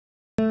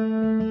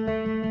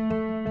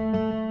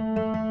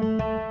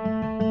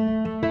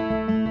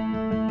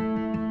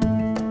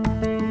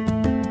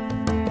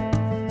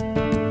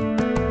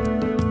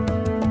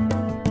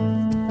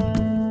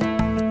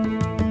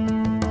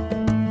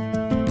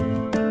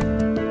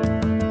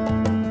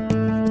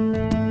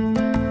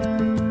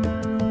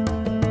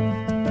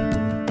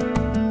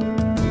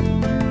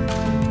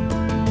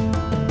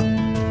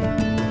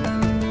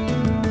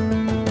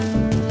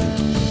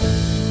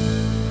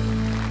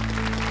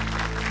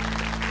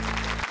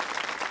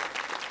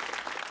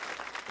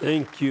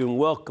Thank you and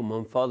welcome.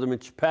 I'm Father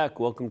Mitch.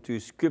 Welcome to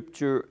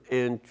Scripture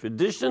and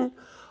Tradition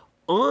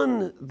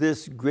on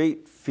this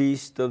great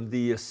feast of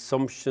the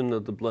Assumption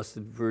of the Blessed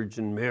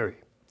Virgin Mary.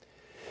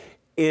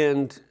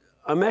 And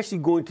I'm actually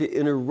going to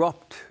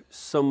interrupt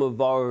some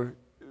of our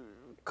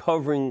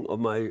covering of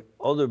my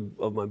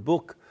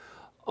book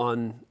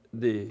on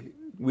the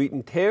wheat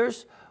and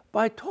tares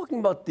by talking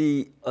about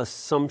the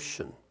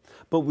Assumption.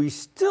 But we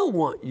still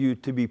want you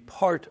to be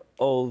part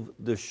of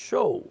the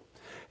show.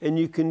 And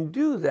you can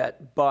do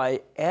that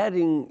by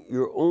adding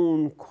your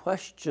own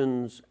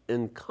questions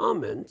and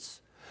comments.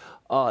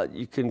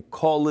 You can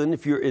call in,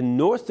 if you're in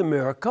North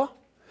America,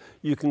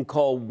 you can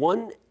call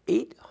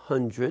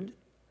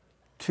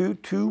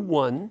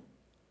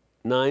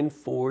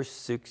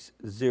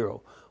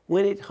 1-800-221-9460.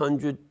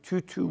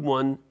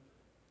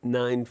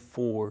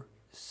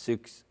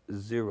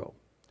 1-800-221-9460.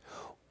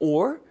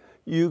 Or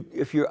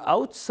if you're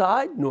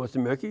outside North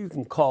America, you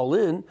can call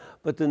in,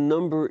 but the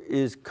number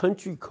is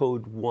country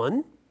code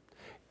 1,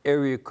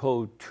 area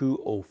code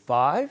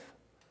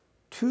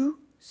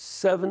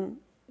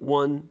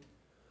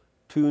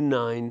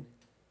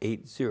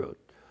 205-271-2980.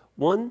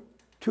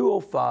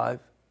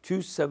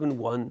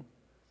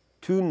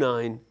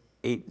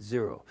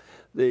 1-205-271-2980.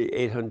 The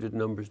 800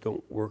 numbers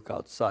don't work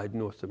outside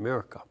North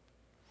America.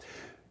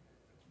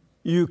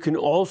 You can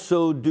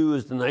also do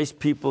as the nice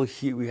people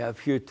we have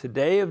here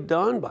today have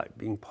done by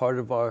being part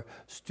of our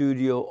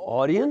studio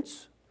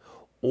audience,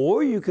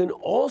 or you can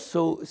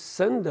also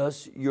send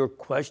us your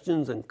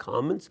questions and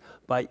comments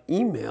by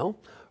email,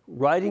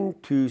 writing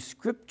to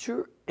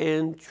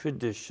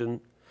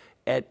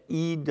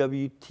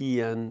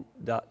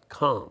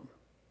scriptureandtradition@ewtn.com.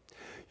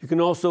 You can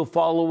also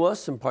follow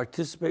us and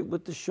participate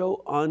with the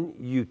show on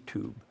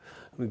YouTube.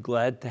 We're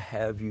glad to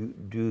have you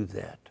do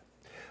that.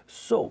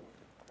 So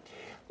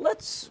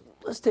let's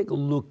take a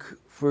look,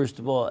 first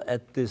of all,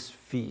 at this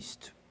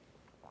feast.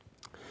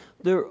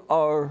 There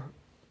are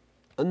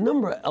a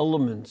number of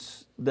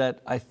elements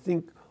that I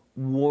think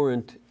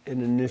warrant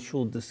an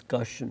initial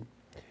discussion.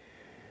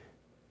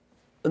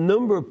 A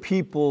number of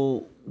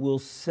people will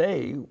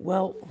say,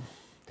 well,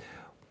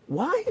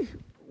 why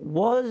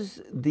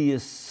was the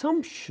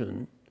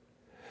Assumption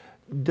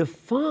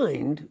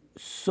defined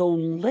so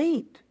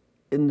late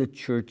in the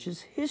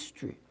Church's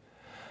history?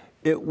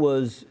 It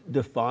was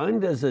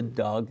defined as a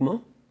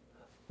dogma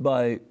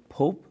by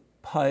Pope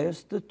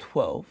Pius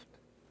XII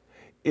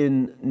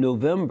in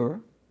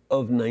November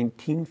of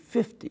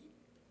 1950.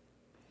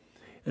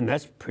 And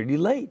that's pretty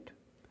late.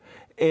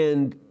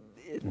 And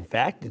in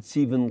fact, it's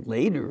even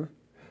later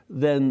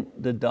than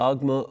the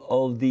dogma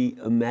of the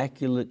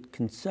Immaculate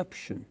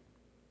Conception,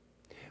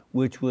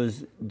 which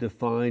was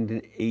defined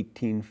in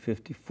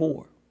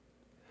 1854.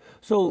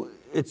 So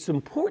it's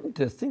important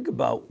to think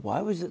about,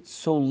 why was it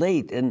so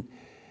late, and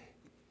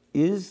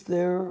is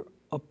there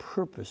a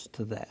purpose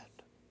to that?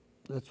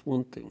 That's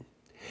one thing.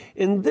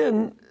 And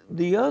then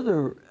the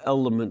other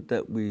element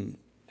that we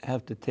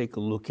have to take a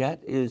look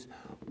at is,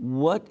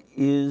 what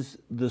is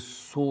the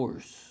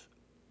source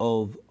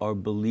of our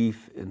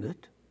belief in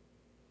it?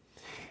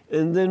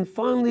 And then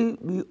finally,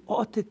 we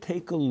ought to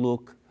take a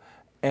look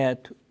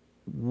at,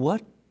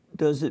 what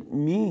does it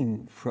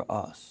mean for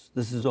us?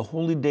 This is a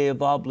holy day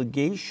of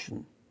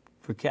obligation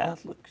for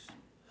Catholics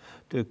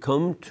to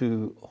come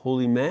to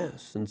Holy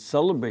Mass and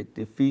celebrate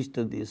the Feast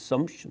of the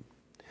Assumption.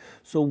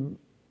 So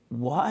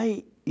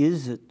why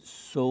is it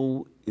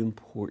so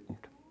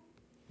important?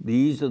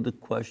 These are the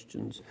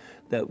questions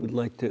that we'd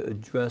like to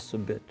address a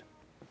bit.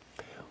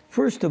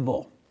 First of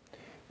all,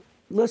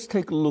 let's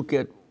take a look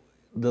at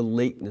the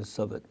lateness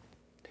of it.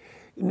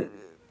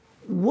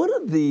 One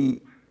of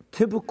the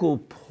typical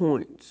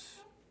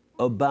points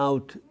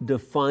about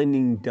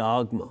defining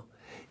dogma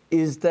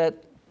is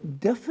that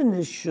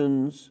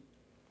definitions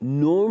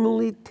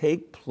normally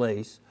take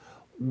place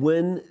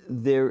when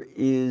there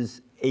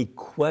is a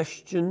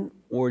question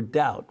or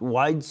doubt,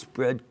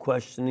 widespread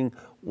questioning,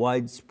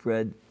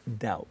 widespread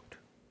doubt.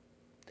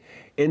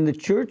 And the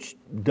Church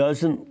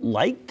doesn't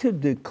like to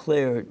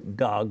declare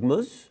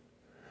dogmas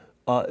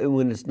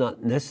when it's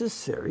not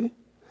necessary.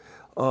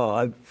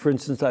 For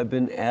instance, I've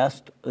been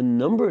asked a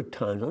number of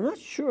times, I'm not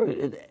sure,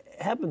 it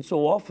happens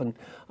so often,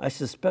 I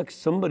suspect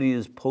somebody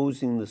is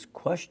posing this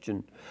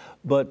question,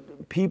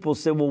 but people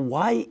say, well,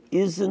 why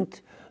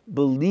isn't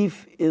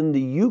belief in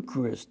the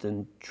Eucharist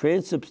and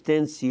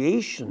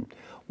transubstantiation,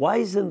 why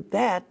isn't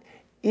that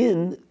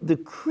in the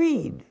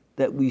creed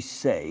that we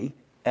say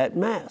at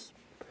Mass?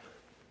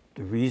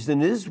 The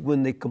reason is,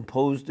 when they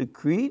composed the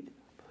creed,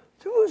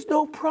 there was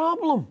no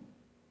problem.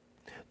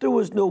 There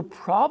was no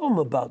problem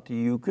about the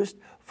Eucharist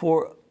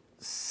for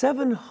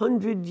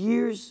 700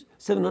 years,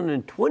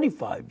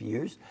 725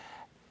 years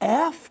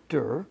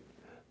after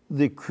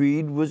the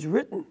creed was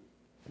written.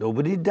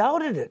 Nobody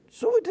doubted it,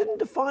 so it didn't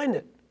define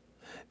it.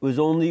 It was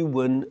only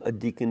when a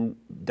deacon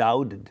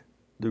doubted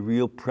the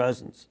real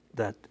presence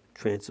that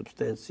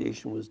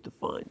transubstantiation was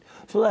defined.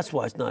 So that's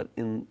why it's not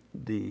in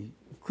the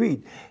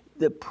creed.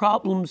 The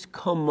problems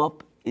come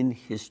up in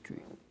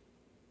history.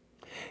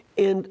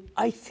 And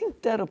I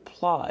think that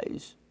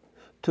applies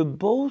to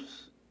both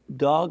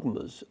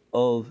dogmas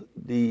of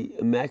the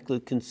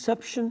Immaculate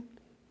Conception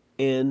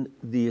and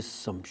the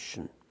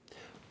Assumption,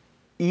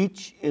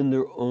 each in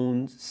their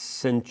own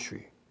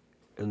century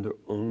and their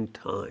own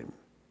time.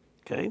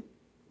 Okay?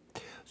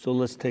 So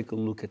let's take a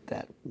look at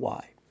that.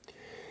 Why?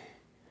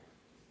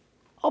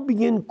 I'll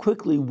begin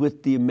quickly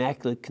with the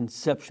Immaculate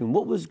Conception.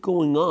 What was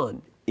going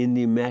on in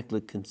the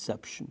Immaculate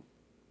Conception?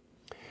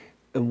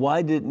 And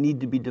why did it need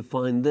to be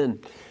defined then?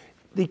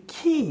 The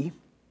key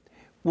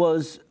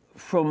was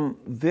from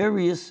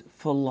various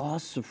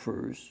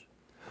philosophers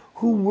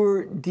who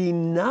were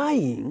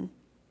denying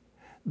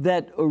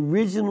that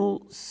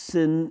original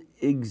sin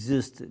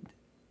existed.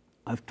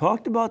 I've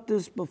talked about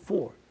this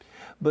before,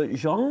 but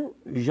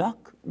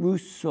Jean-Jacques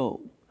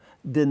Rousseau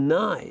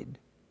denied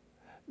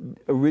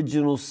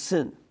original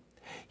sin.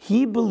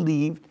 He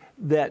believed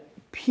that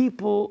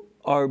people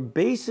are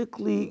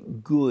basically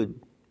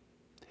good,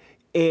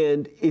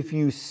 and if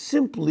you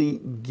simply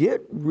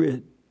get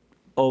rid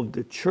of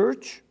the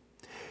church,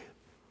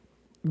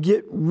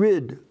 get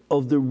rid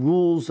of the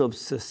rules of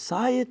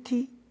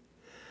society,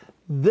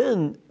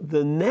 then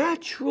the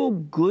natural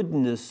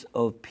goodness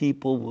of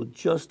people will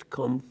just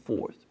come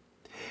forth.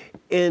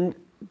 And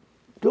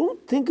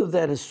don't think of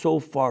that as so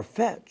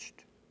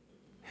far-fetched.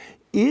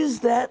 Is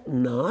that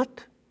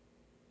not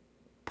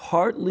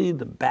partly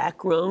the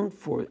background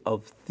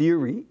of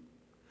theory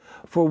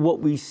for what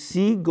we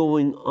see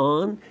going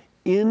on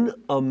in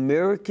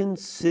American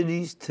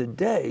cities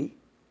today,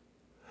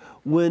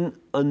 when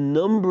a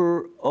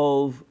number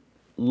of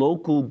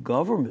local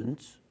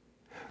governments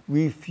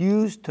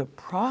refuse to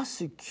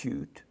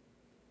prosecute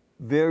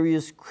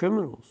various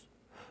criminals,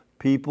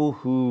 people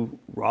who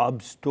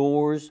rob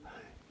stores,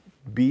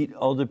 beat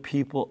other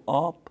people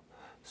up,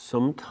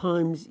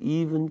 sometimes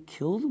even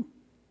kill them?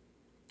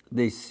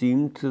 They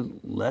seem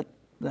to let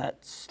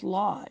that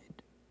slide.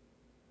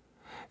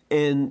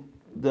 And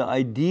the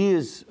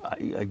ideas,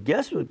 I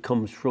guess it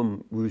comes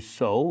from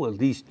Rousseau, at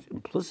least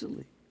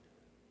implicitly.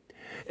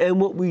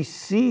 And what we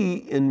see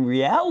in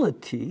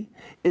reality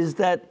is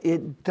that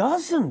it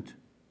doesn't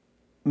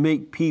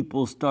make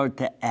people start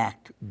to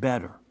act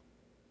better.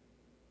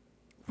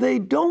 They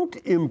don't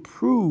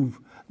improve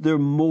their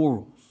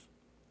morals.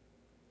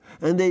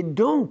 And they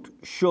don't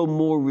show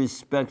more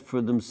respect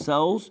for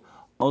themselves,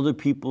 other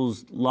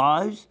people's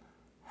lives,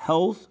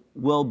 health,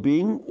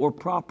 well-being, or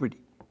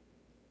property.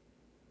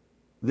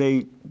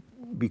 They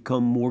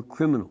become more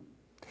criminal.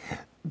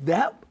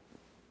 That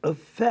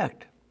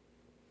effect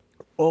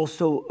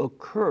also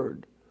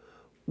occurred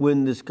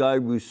when this guy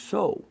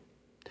Rousseau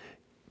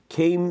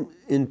came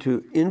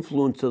into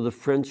influence of the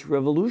French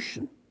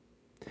Revolution.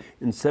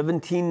 In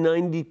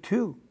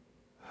 1792,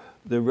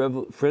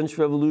 the French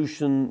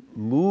Revolution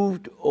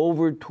moved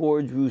over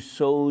towards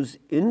Rousseau's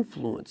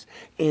influence.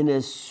 And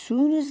as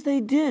soon as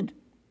they did,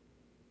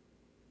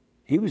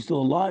 he was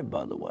still alive,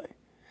 by the way,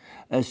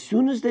 as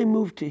soon as they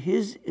moved to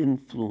his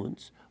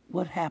influence,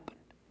 what happened?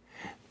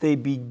 They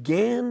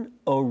began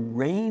a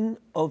reign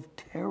of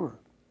terror,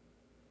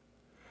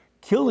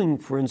 killing,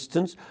 for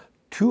instance,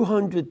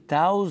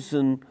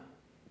 200,000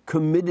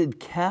 committed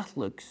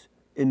Catholics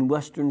in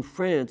Western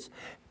France,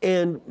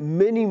 and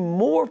many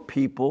more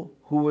people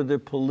who were their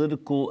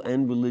political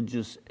and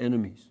religious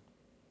enemies.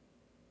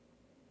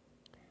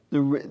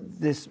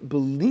 This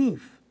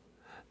belief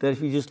that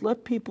if you just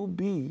let people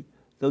be,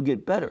 they'll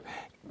get better,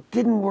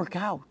 didn't work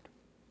out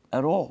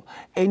at all.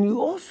 And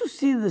you also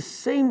see the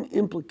same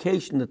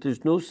implication that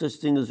there's no such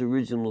thing as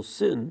original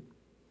sin,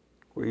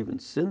 or even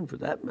sin for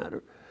that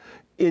matter,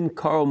 in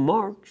Karl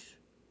Marx.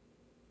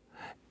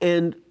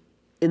 And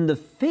in the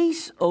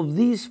face of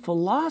these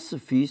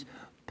philosophies,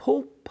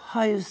 Pope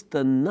Pius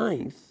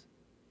IX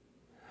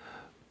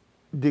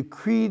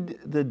decreed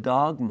the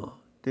dogma,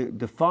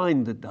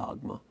 defined the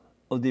dogma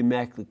of the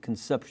Immaculate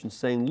Conception,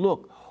 saying,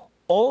 look,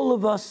 all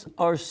of us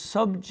are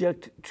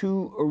subject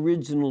to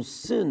original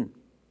sin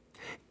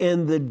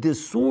and the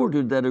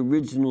disorder that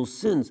original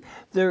sins.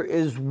 There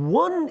is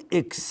one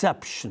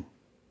exception,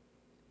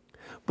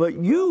 but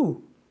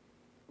you,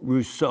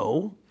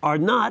 Rousseau, are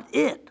not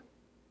it.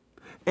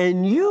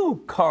 And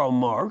you, Karl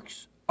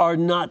Marx, are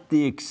not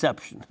the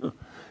exception.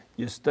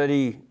 You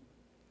study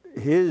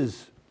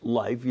his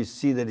life, you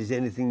see that he's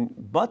anything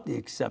but the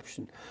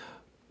exception.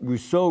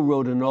 Rousseau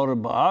wrote an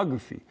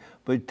autobiography,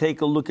 but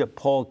take a look at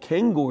Paul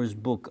Kengor's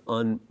book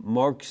on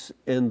Marx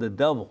and the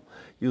Devil.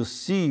 You'll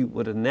see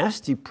what a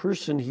nasty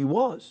person he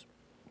was.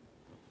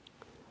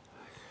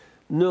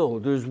 No,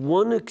 there's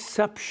one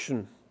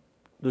exception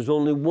There's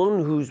only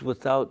one who's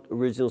without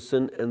original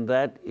sin, and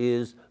that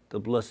is the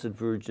Blessed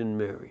Virgin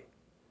Mary.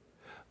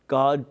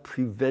 God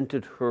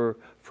prevented her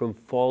from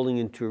falling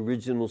into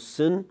original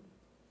sin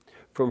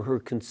from her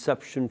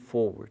conception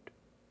forward.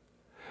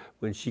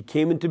 When she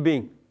came into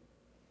being,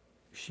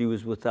 she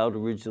was without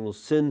original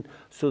sin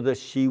so that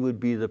she would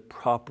be the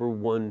proper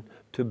one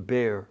to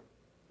bear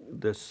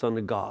the Son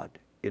of God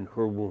in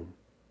her womb.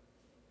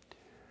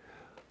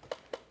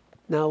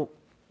 Now,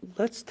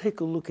 let's take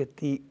a look at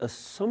the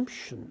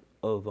Assumption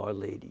of Our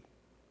Lady.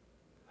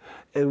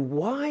 And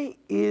why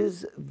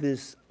is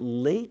this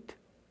late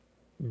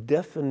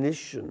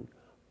definition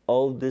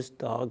of this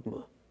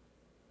dogma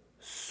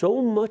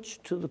so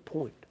much to the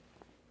point?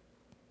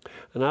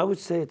 And I would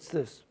say it's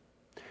this.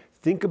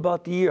 Think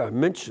about the year I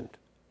mentioned,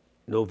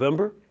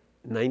 November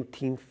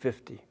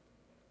 1950.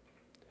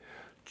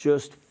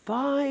 Just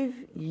 5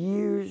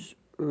 years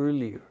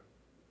earlier,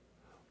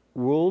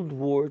 World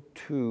War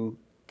II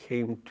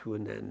came to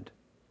an end.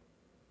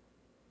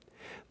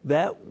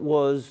 That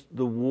was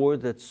the war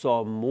that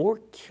saw more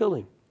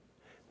killing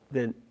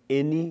than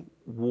any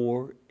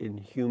war in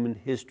human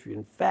history.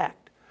 In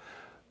fact,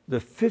 the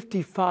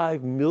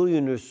 55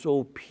 million or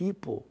so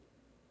people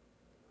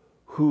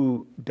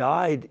who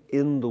died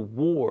in the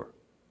war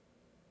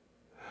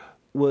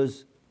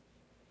was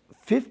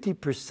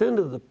 50%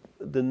 of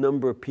the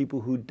number of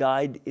people who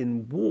died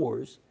in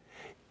wars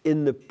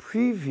in the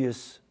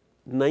previous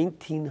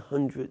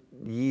 1900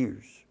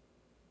 years.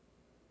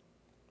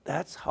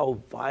 That's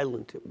how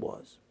violent it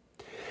was.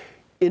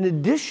 In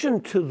addition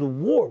to the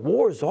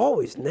war is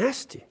always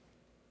nasty.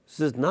 This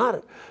is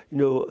not,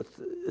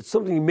 it's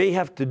something you may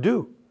have to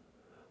do,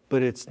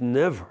 but it's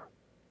never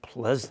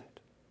pleasant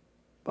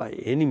by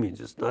any means.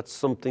 It's not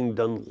something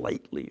done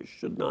lightly. It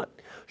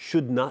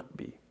should not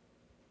be.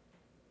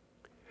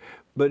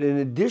 But in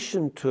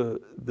addition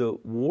to the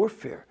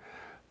warfare,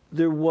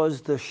 there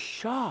was the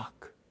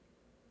shock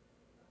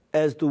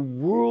as the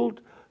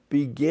world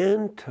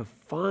began to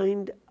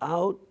find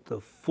out the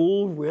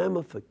full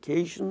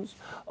ramifications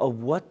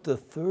of what the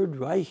Third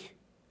Reich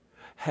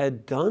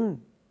had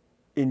done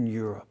in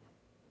Europe.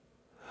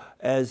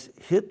 As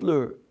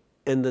Hitler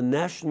and the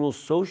National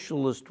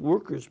Socialist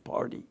Workers'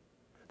 Party,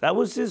 that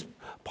was his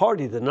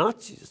party, the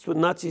Nazis. That's what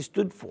Nazis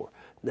stood for,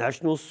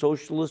 National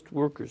Socialist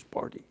Workers'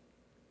 Party.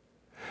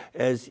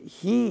 As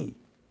he,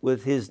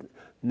 with his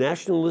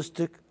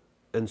nationalistic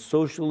and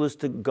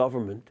socialistic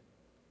government,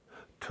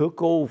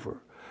 took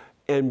over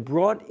and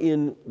brought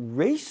in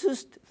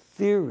racist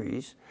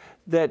theories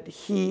that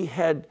he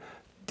had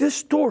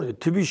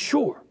distorted, to be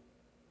sure,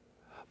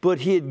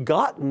 but he had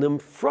gotten them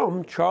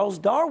from Charles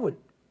Darwin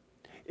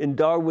in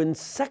Darwin's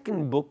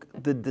second book,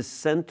 The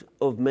Descent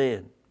of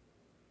Man.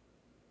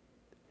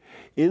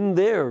 In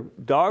there,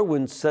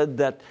 Darwin said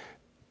that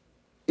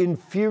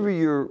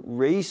inferior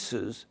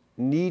races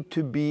need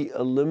to be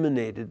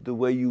eliminated the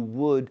way you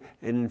would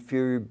an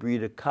inferior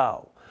breed of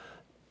cow.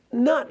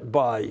 Not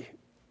by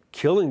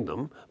killing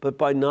them, but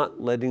by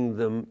not letting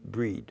them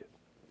breed.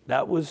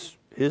 That was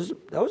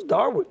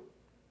Darwin.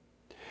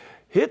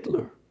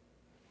 Hitler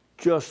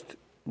just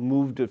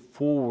moved it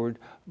forward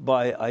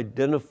by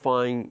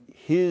identifying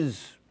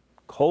his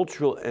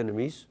cultural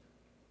enemies,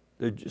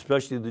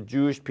 especially the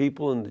Jewish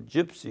people and the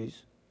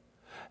Gypsies,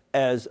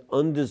 as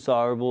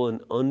undesirable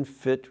and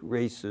unfit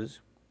races,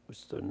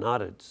 which they're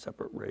not a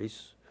separate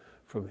race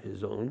from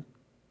his own.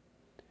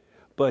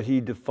 But he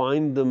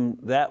defined them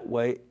that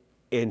way,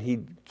 and he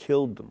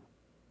killed them,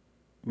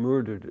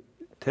 murdered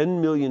 10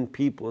 million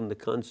people in the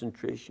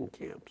concentration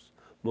camps,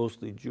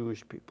 mostly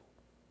Jewish people.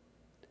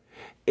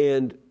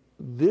 And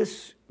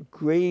this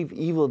grave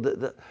evil,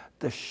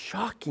 the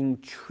shocking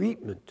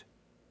treatment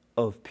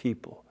of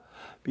people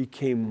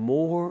became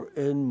more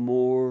and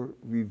more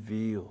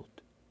revealed.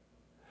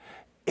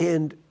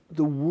 And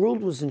the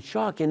world was in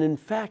shock. And in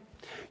fact,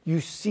 you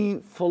see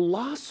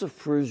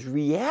philosophers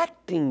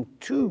reacting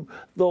to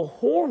the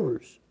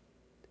horrors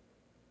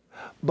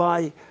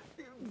by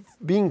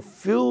being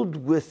filled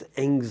with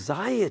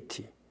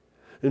anxiety.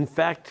 In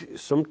fact,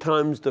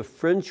 sometimes the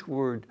French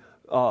word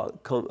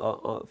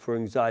for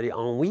anxiety,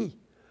 ennui,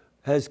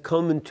 has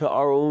come into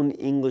our own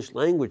English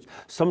language.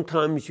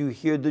 Sometimes you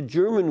hear the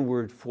German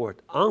word for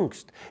it,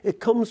 Angst. It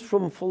comes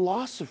from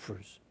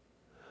philosophers.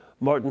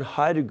 Martin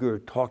Heidegger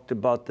talked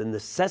about the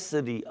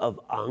necessity of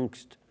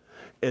Angst,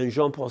 and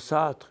Jean-Paul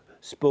Sartre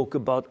spoke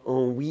about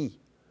ennui.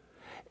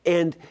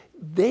 And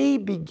they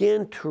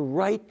began to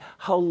write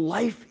how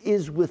life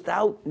is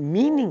without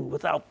meaning,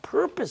 without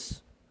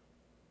purpose.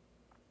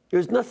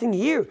 There's nothing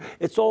here.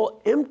 It's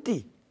all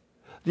empty.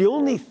 The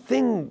only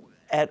thing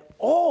at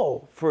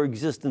all for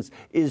existence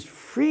is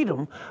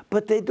freedom,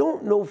 but they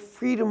don't know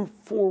freedom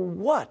for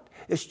what.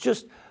 It's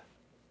just,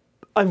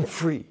 I'm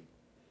free.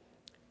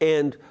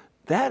 And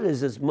that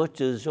is as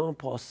much as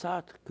Jean-Paul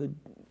Sartre could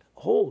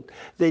hold.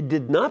 They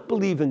did not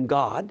believe in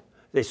God.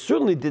 They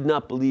certainly did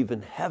not believe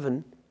in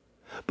heaven,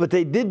 but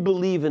they did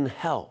believe in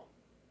hell.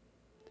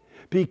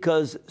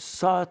 Because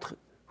Sartre,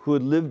 who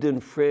had lived in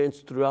France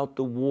throughout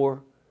the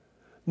war,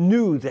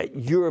 knew that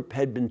Europe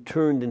had been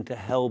turned into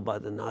hell by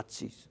the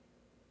Nazis.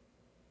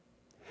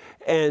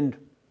 And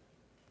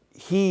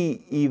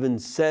he even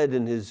said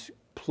in his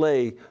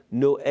play,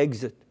 No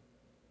Exit,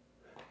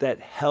 that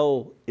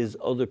hell is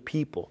other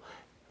people.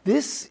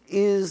 This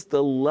is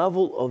the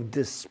level of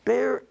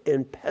despair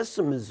and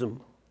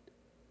pessimism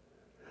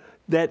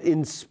that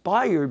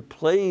inspired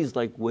plays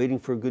like Waiting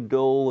for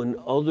Godot and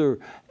other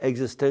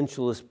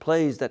existentialist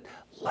plays, that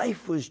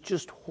life was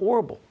just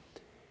horrible.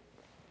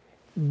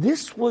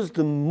 This was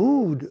the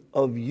mood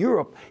of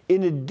Europe,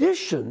 in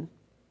addition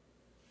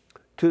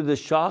to the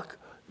shock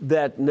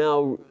that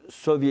now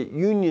Soviet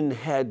Union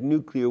had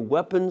nuclear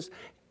weapons,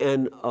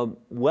 and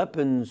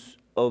weapons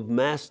of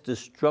mass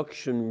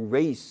destruction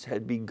race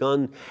had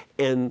begun,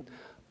 and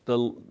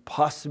the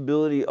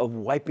possibility of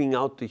wiping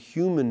out the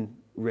human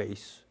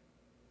race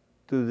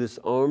through this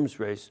arms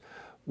race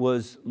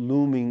was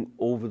looming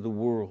over the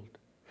world.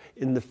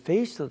 In the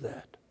face of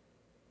that,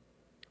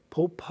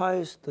 Pope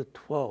Pius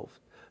XII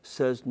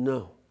says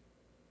no.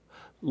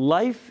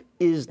 Life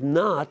is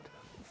not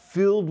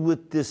filled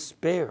with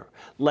despair.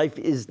 Life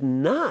is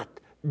not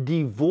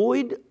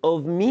devoid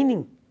of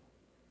meaning.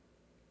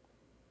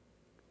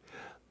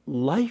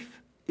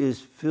 Life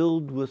is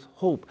filled with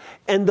hope.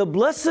 And the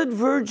Blessed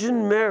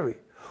Virgin Mary,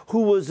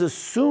 who was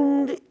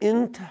assumed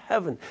into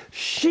heaven,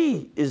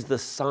 she is the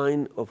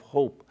sign of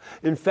hope.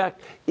 In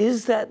fact,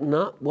 is that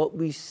not what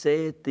we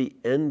say at the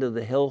end of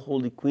the Hail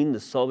Holy Queen, the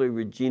Salve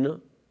Regina?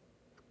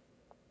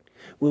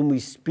 When we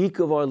speak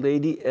of Our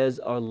Lady as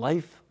our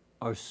life,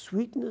 our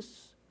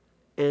sweetness,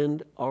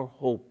 and our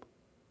hope.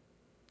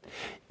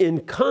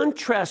 In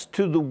contrast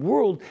to the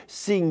world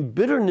seeing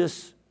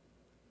bitterness,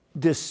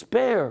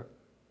 despair,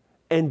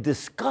 and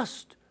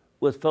disgust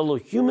with fellow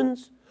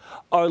humans,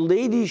 Our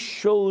Lady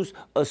shows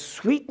a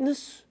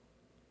sweetness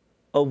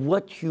of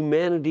what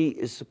humanity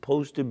is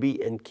supposed to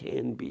be and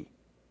can be.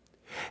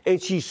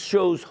 And she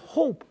shows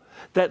hope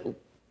that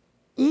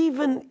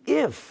even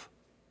if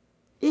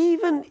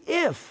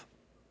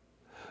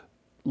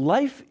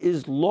life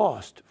is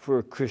lost for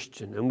a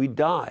Christian and we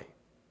die,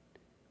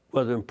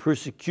 whether in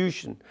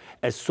persecution,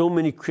 as so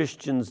many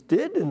Christians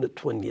did in the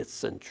 20th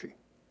century,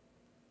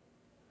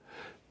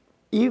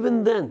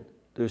 even then,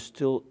 there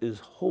still is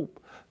hope,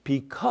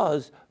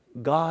 because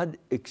God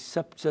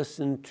accepts us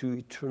into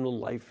eternal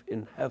life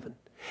in heaven.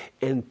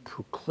 And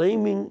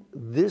proclaiming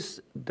this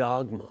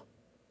dogma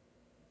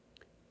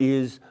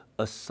is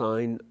a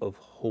sign of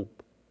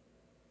hope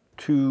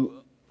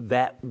to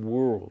that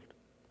world,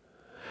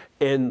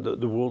 and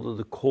the world of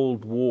the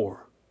Cold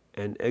War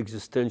and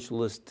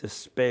existentialist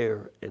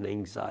despair and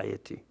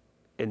anxiety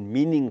and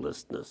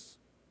meaninglessness.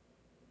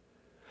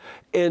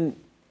 And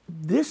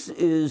this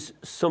is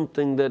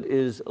something that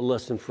is a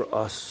lesson for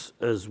us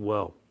as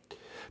well,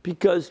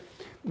 because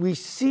we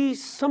see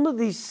some of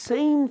these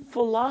same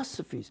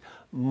philosophies.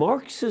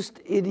 Marxist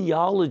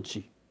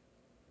ideology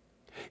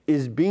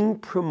is being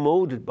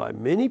promoted by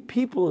many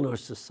people in our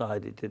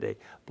society today.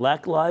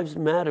 Black Lives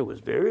Matter was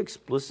very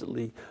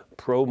explicitly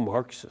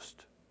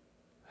pro-Marxist.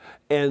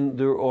 And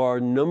there are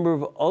a number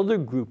of other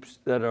groups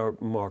that are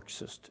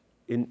Marxist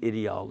in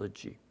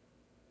ideology.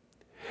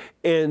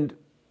 And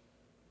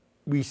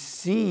we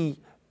see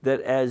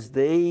that as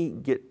they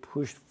get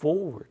pushed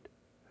forward,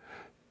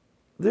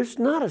 there's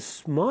not a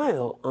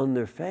smile on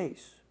their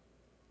face.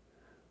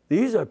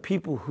 These are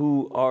people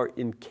who are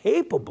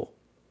incapable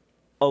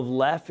of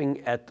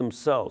laughing at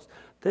themselves.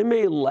 They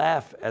may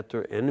laugh at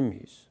their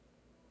enemies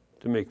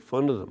to make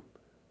fun of them,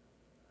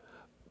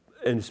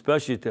 and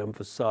especially to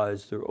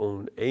emphasize their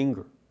own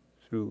anger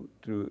through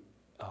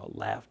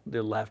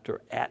their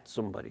laughter at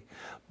somebody.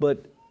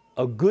 But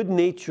a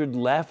good-natured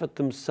laugh at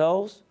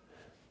themselves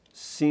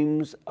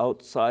seems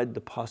outside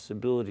the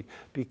possibility,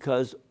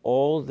 because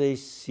all they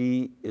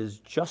see is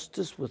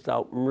justice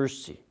without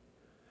mercy.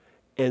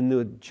 And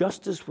the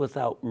justice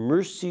without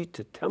mercy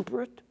to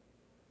temper it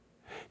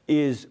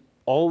is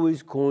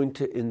always going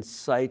to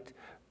incite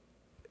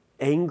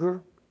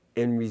anger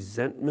and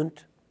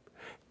resentment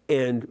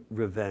and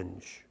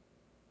revenge.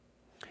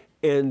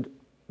 And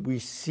we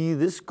see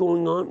this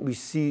going on. We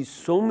see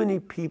so many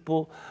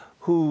people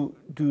who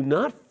do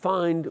not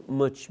find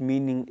much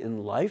meaning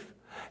in life,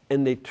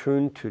 and they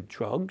turn to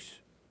drugs.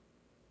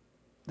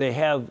 They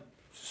have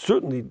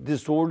certainly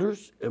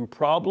disorders and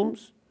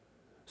problems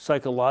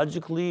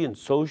psychologically and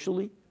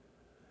socially,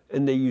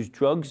 and they use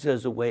drugs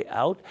as a way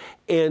out,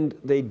 and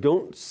they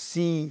don't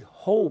see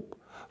hope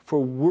for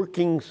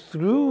working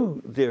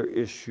through their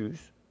issues.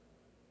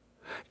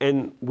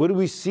 And what do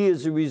we see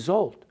as a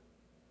result?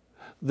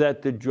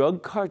 That the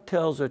drug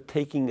cartels are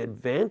taking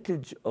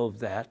advantage of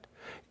that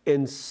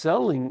and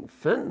selling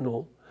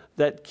fentanyl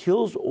that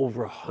kills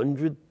over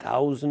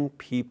 100,000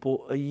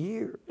 people a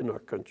year in our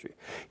country.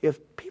 If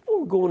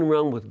people were going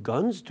around with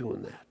guns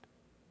doing that,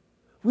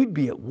 we'd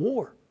be at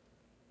war.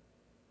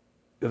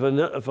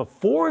 If a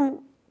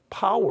foreign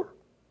power,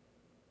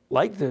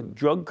 like the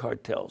drug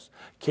cartels,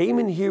 came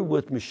in here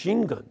with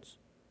machine guns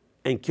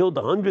and killed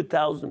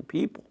 100,000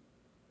 people,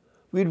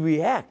 we'd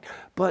react.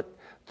 But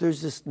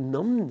there's this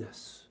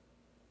numbness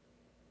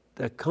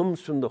that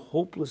comes from the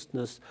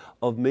hopelessness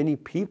of many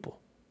people.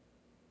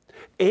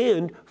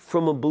 And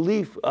from a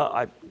belief,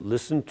 I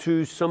listened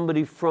to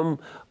somebody from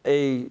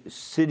a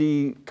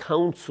city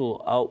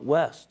council out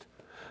west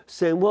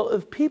saying, well,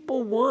 if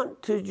people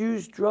want to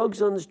use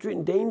drugs on the street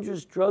and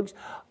dangerous drugs,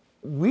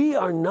 we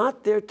are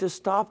not there to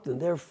stop them.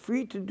 They're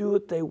free to do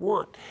what they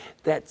want.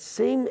 That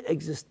same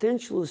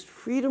existentialist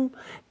freedom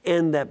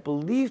and that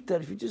belief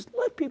that if you just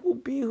let people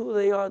be who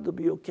they are, they'll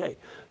be okay.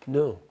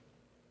 No.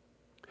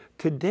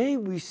 Today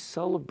we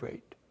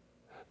celebrate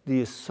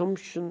the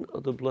Assumption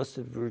of the Blessed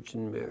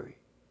Virgin Mary,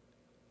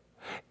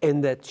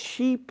 and that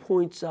she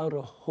points out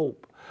a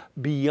hope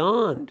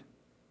beyond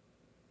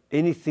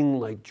anything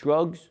like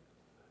drugs,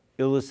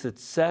 illicit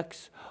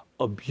sex,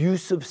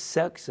 abusive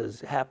sex, as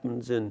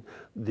happens in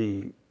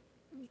the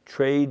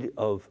trade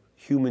of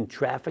human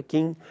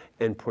trafficking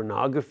and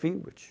pornography,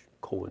 which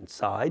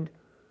coincide.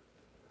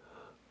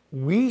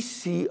 We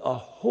see a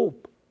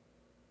hope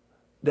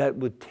that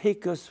would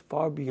take us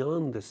far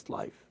beyond this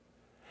life.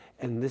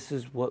 And this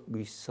is what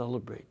we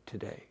celebrate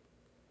today,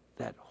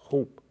 that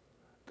hope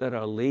that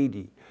Our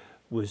Lady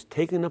was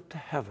taken up to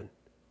heaven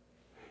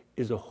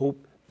is a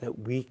hope that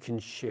we can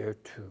share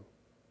too.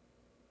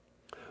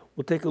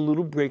 We'll take a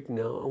little break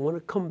now. I want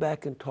to come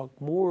back and talk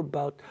more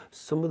about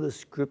some of the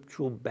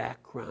scriptural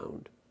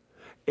background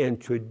and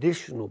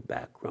traditional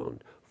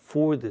background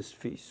for this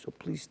feast. So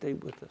please stay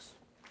with us.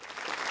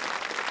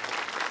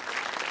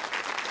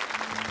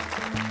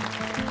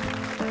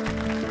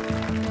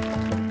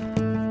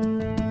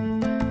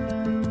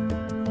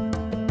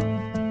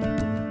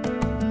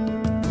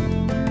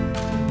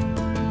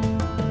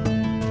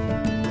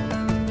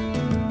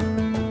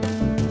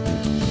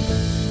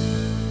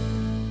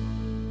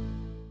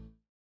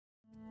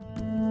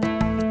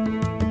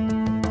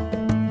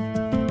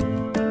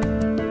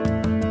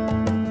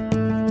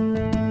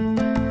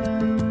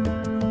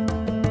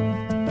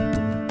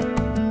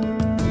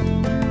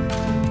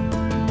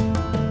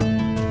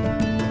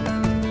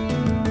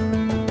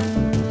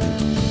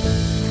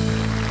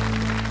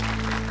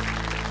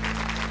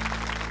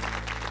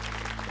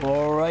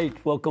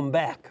 Welcome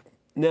back.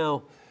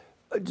 Now,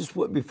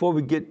 before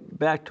we get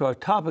back to our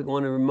topic, I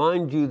want to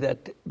remind you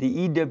that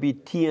the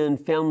EWTN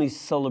Family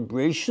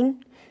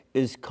Celebration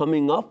is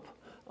coming up.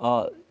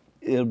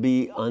 It'll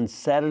be on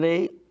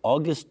Saturday,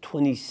 August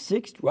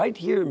 26th, right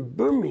here in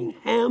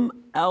Birmingham,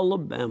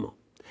 Alabama,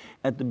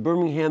 at the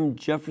Birmingham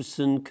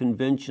Jefferson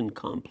Convention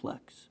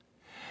Complex.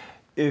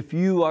 If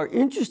you are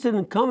interested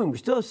in coming, we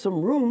still have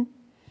some room,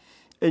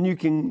 and you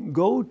can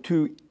go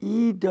to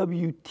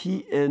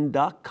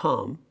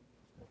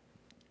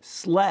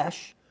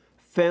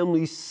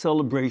EWTN.com/family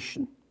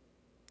celebration.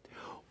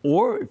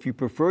 Or if you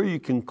prefer, you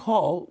can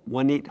call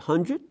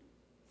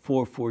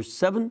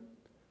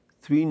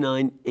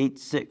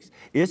 1-800-447-3986.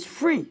 It's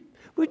free.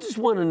 We just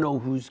want to know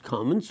who's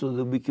coming so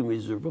that we can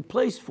reserve a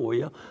place for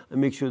you and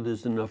make sure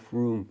there's enough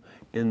room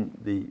in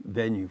the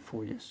venue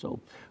for you. So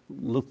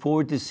look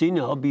forward to seeing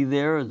you. I'll be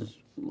there. The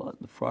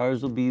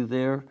friars will be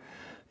there.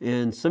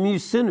 And some of you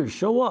sinners,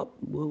 show up.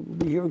 We'll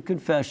be hearing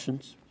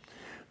confessions.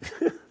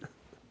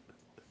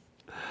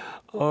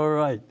 All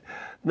right.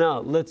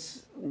 Now,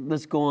 let's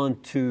go on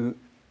to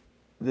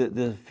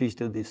the Feast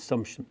of the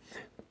Assumption.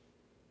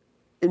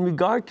 In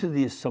regard to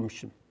the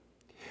Assumption,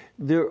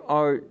 there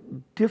are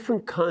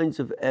different kinds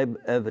of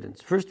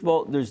evidence. First of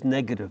all, there's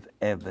negative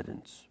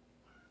evidence.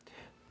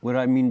 What do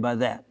I mean by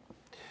that?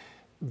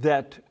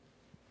 That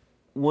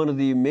one of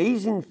the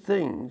amazing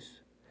things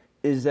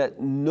is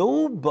that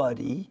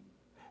nobody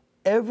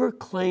ever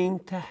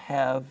claimed to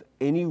have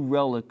any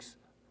relics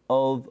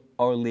of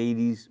Our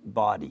Lady's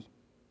body.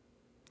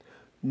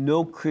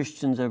 No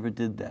Christians ever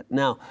did that.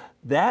 Now,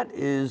 that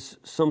is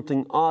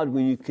something odd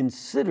when you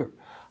consider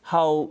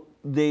how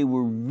they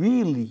were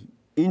really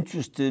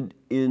interested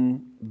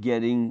in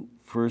getting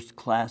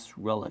first-class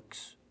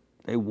relics.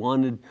 They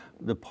wanted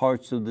the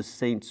parts of the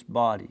saints'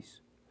 bodies.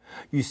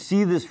 You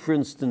see this, for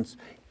instance,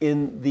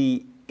 in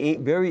the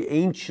very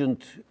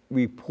ancient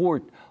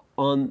report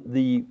on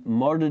the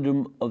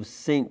martyrdom of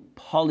Saint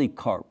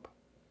Polycarp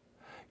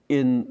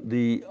in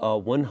the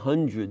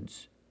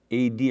 100s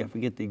AD. I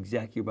forget the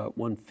exact year, about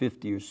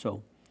 150 or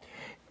so.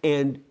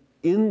 And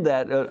in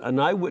that, an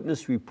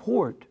eyewitness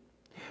report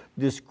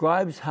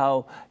describes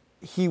how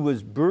he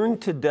was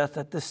burned to death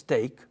at the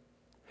stake,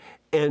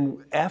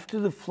 and after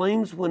the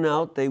flames went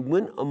out, they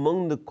went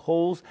among the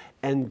coals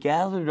and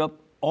gathered up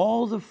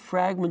all the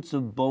fragments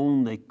of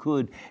bone they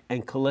could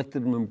and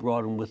collected them and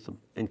brought them with them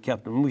and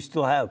kept them. And we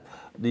still have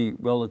the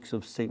relics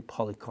of St.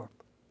 Polycarp.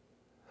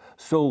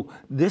 So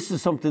this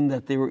is something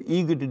that they were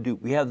eager to do.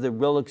 We have the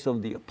relics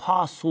of the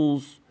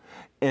apostles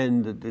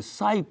and the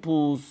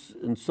disciples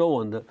and so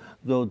on,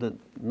 though the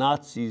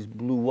Nazis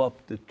blew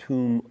up the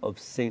tomb of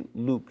St.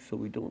 Luke, so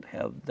we don't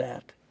have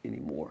that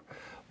anymore.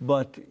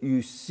 But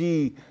you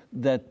see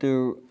that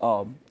there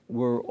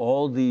were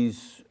all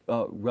these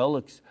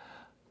relics,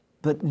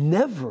 but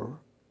never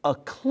a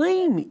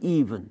claim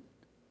even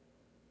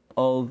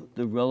of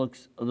the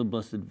relics of the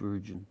Blessed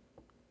Virgin.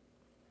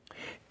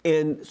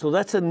 And so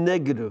that's a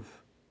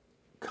negative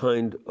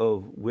kind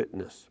of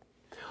witness.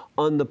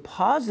 On the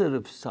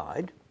positive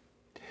side,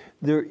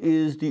 there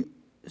is the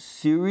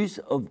series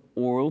of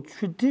oral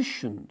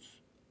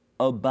traditions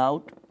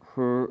about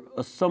her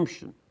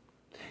assumption.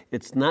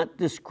 It's not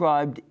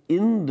described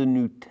in the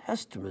New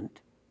Testament,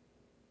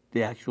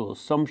 the actual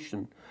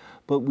assumption,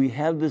 but we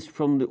have this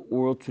from the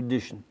oral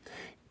tradition.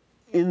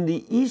 In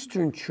the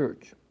Eastern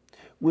Church,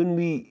 when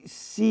we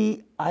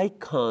see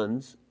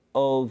icons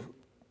of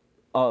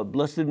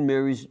Blessed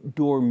Mary's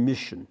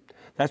dormition,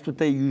 that's what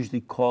they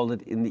usually call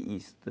it in the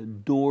East, the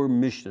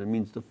dormition. It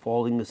means the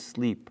falling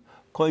asleep,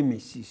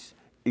 koimesis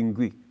in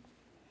Greek.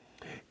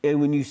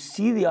 And when you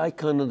see the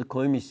icon of the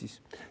koimesis,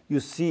 you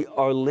see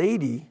Our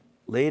Lady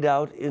laid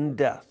out in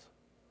death,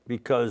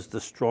 because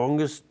the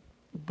strongest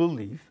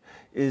belief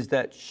is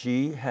that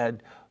she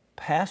had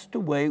passed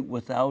away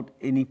without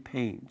any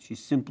pain. She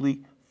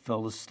simply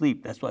fell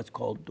asleep. That's why it's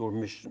called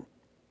dormition.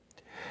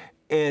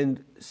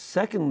 And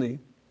secondly,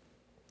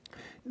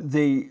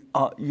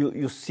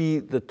 you'll see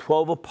the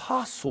 12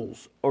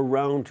 apostles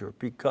around her,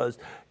 because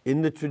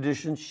in the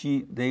tradition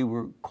they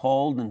were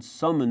called and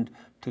summoned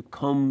to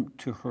come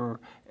to her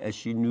when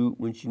she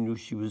knew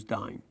she was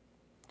dying.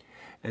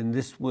 And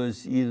this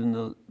was either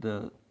in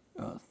the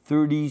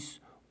 30s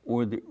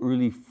or the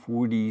early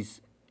 40s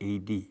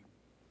AD.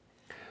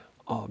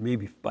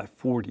 Maybe by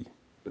 40,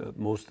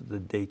 most of the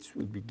dates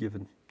would be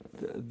given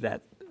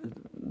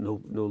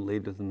no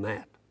later than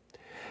that.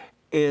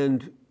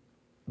 And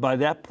by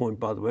that point,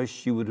 by the way,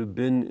 she would have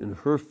been in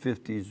her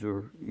 50s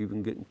or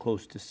even getting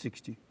close to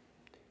 60.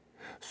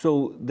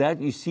 So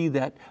that you see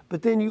that,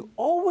 but then you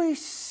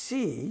always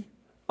see,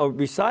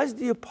 besides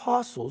the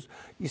apostles,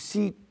 you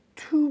see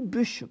two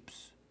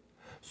bishops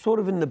sort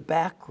of in the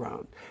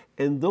background.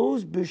 And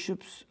those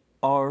bishops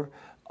are,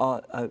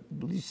 I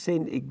believe,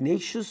 St.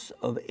 Ignatius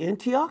of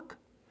Antioch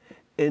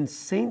and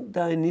St.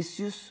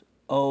 Dionysius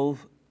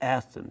of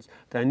Athens.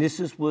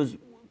 Dionysius was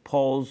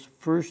Paul's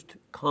first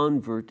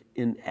convert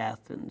in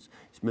Athens.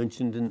 It's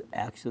mentioned in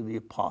Acts of the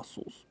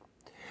Apostles.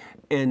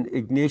 And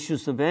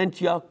Ignatius of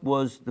Antioch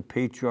was the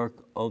patriarch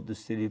of the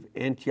city of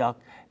Antioch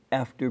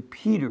after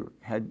Peter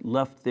had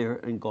left there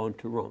and gone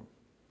to Rome.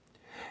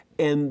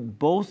 And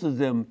both of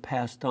them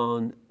passed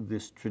on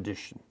this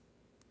tradition.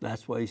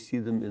 That's why you see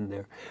them in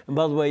there. And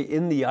by the way,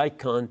 in the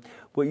icon,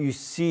 what you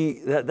see,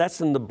 that's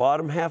in the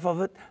bottom half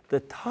of it. The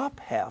top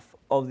half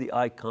of the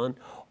icon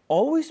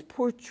always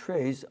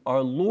portrays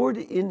our Lord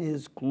in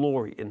his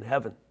glory in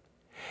heaven.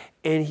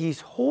 And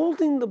he's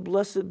holding the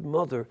Blessed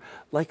Mother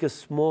like a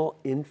small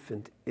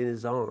infant in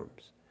his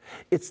arms.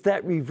 It's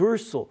that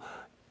reversal.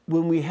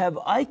 When we have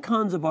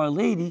icons of Our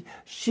Lady,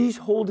 she's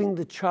holding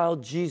the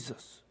child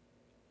Jesus.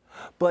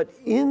 But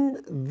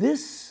in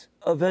this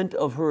event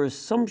of her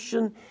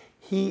Assumption,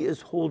 he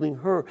is holding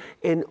her,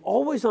 and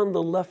always on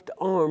the left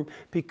arm,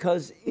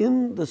 because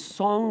in the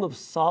Song of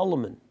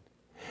Solomon,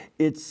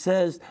 it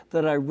says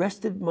that I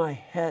rested my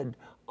head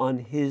on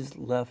his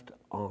left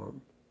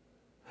arm.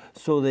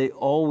 So they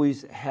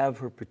always have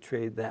her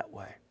portrayed that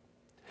way.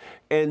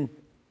 And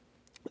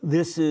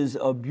this is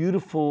a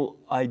beautiful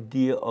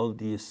idea of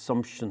the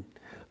Assumption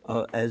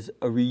as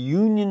a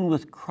reunion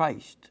with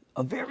Christ,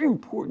 a very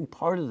important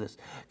part of this.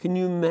 Can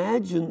you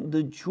imagine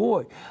the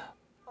joy,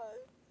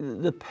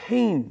 the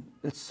pain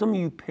that some of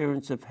you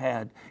parents have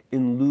had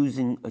in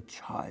losing a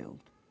child?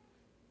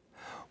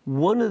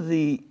 One of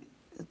the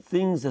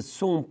things that's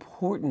so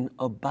important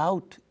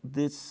about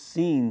this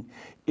scene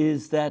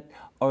is that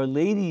Our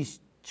Lady's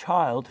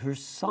child, her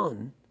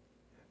son,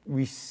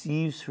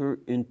 receives her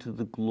into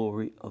the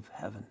glory of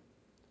heaven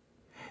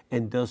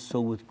and does so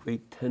with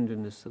great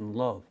tenderness and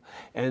love.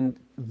 And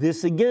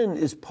this again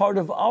is part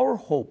of our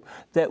hope,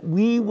 that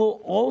we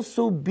will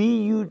also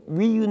be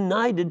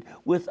reunited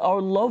with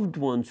our loved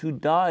ones who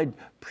died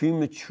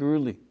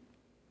prematurely,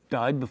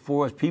 died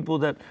before us, people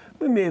that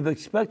we may have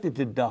expected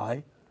to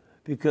die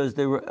because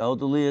they were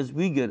elderly as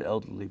we get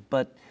elderly,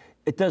 but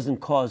it doesn't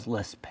cause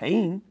less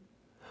pain.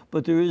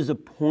 But there is a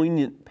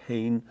poignant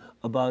pain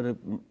about a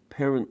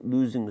parent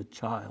losing a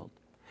child.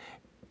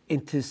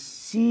 And to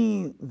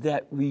see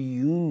that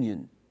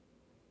reunion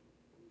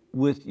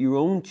with your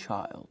own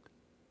child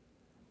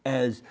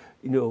as,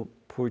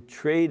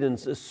 portrayed in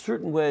a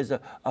certain way as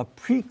a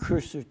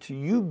precursor to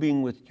you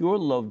being with your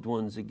loved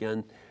ones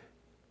again,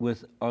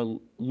 with our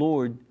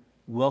Lord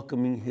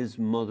welcoming his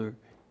mother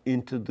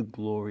into the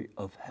glory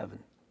of heaven.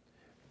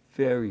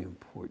 Very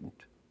important.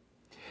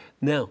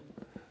 Now,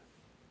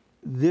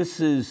 this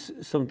is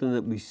something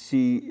that we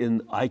see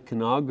in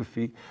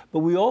iconography, but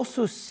we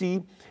also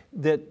see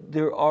that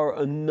there are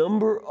a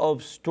number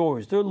of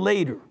stories. They're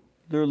later.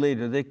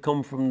 They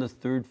come from the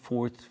 3rd,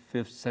 4th,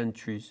 5th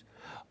centuries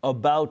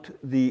about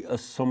the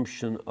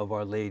Assumption of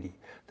Our Lady,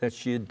 that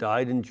she had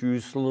died in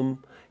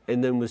Jerusalem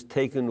and then was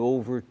taken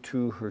over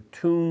to her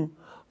tomb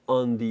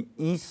on the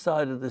east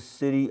side of the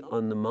city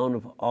on the Mount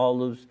of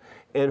Olives.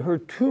 And her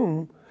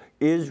tomb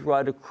is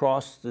right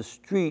across the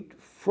street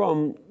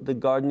from the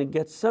Garden of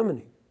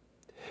Gethsemane.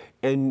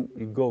 And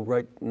you go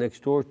right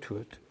next door to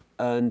it.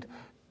 And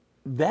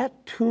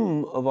that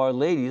tomb of Our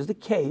Lady is the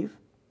cave,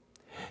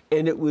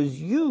 and it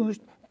was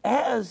used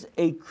as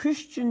a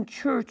Christian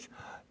church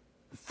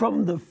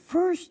from the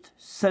first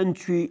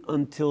century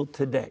until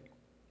today,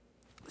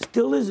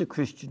 still is a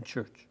Christian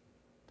church.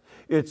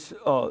 It's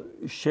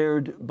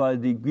shared by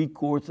the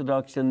Greek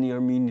Orthodox and the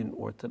Armenian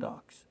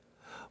Orthodox.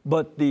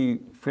 But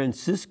the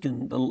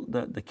Franciscan,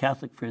 the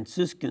Catholic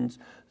Franciscans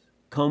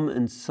come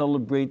and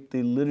celebrate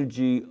the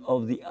Liturgy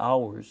of the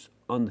Hours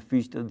on the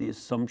Feast of the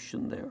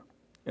Assumption there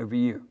every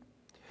year.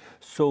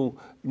 So,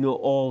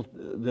 all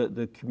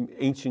the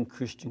ancient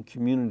Christian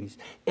communities.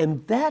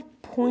 And that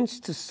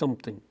points to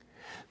something,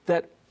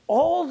 that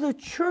all the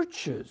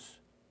churches,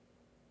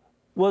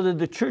 whether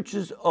the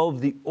churches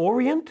of the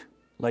Orient,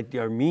 like the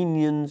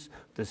Armenians,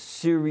 the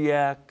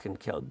Syriac and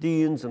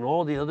Chaldeans and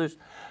all the others,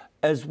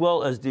 as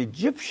well as the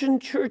Egyptian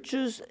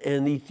churches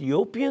and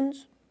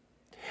Ethiopians,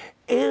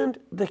 and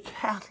the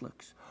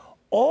Catholics,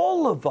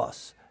 all of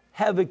us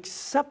have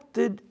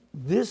accepted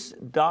this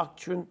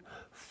doctrine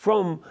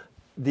from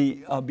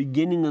the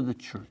beginning of the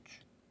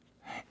church.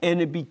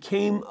 And it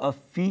became a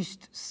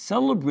feast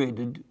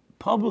celebrated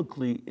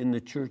publicly in the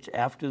church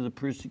after the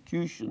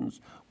persecutions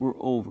were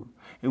over.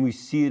 And we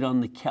see it on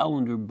the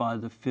calendar by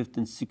the 5th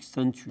and 6th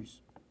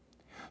centuries.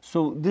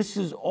 So this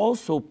is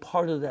also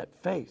part of that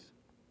faith.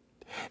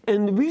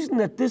 And the reason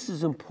that this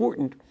is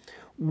important,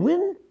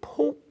 when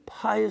Pope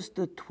Pius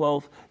XII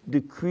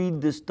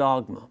decreed this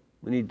dogma,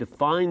 when he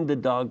defined the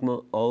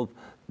dogma of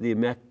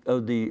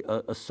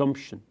the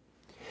Assumption,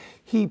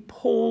 he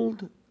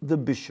polled the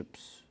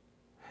bishops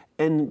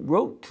and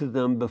wrote to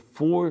them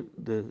before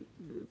the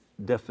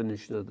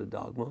definition of the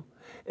dogma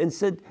and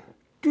said,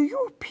 do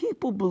your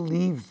people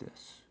believe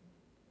this?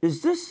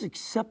 Is this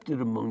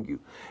accepted among you?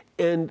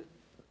 And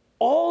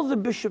all the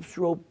bishops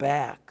wrote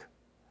back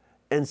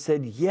and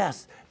said,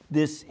 yes,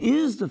 this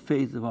is the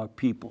faith of our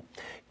people.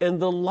 And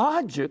the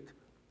logic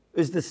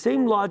is the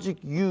same logic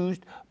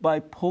used by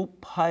Pope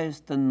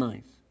Pius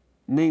IX,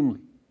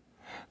 namely,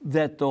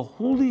 that the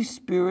Holy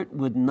Spirit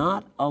would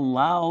not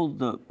allow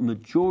the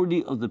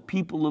majority of the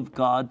people of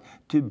God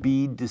to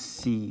be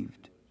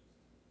deceived.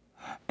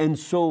 And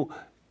so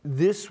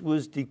this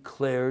was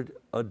declared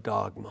a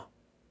dogma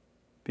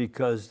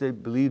because they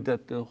believed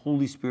that the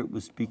Holy Spirit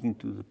was speaking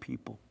to the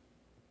people.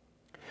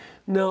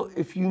 Now,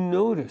 if you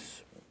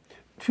notice,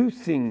 two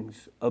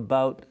things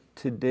about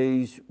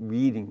today's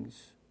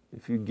readings,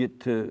 if you get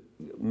to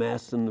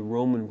Mass in the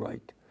Roman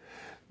Rite.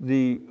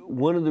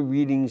 One of the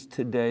readings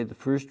today, the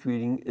first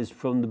reading, is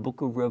from the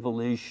book of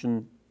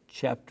Revelation,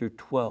 chapter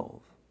 12.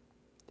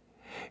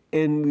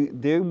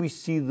 And there we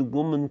see the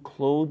woman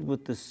clothed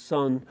with the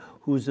son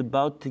who is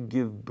about to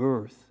give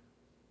birth.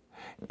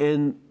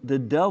 And the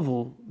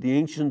devil, the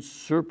ancient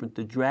serpent,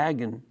 the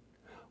dragon,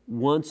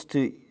 wants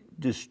to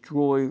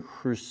destroy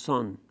her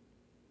son.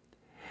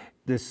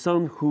 The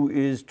son who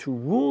is to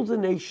rule the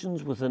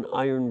nations with an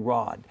iron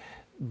rod.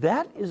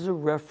 That is a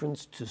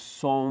reference to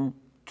Psalm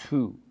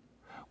 2,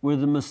 where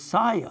the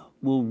Messiah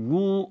will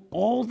rule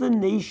all the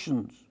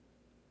nations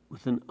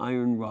with an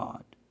iron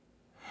rod.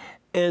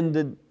 And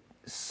the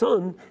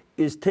son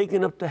is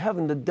taken up to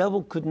heaven. The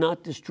devil could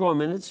not destroy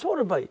him. And it's sort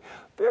of a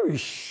very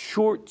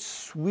short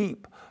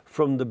sweep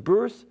from the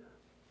birth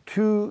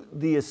to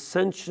the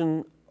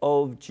ascension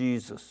of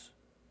Jesus.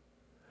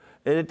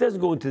 And it doesn't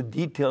go into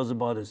details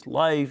about his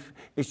life.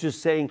 It's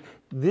just saying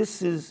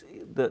this is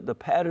the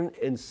pattern,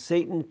 and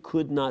Satan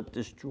could not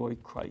destroy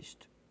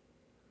Christ.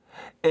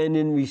 And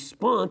in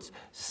response,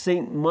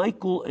 St.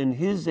 Michael and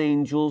his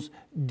angels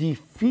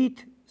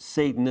defeat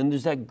Satan. And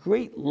there's that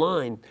great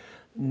line,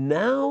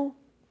 now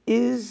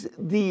is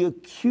the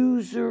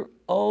accuser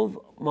of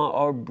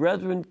our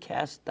brethren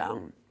cast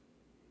down.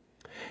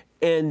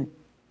 And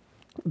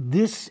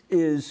this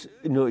is,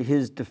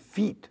 his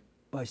defeat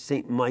by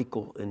St.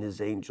 Michael and his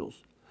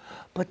angels.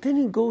 But then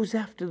he goes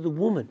after the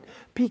woman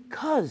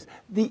because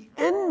the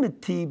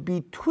enmity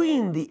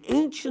between the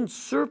ancient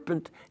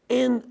serpent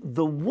and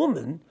the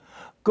woman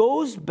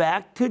goes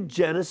back to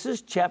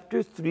Genesis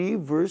chapter 3,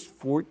 verse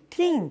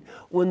 14,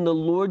 when the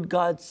Lord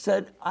God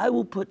said, I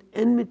will put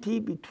enmity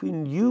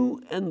between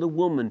you and the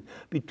woman,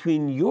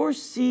 between your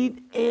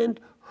seed and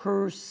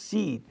her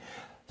seed.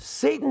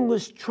 Satan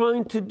was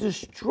trying to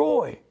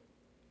destroy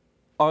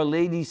Our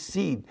Lady's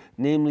seed,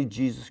 namely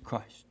Jesus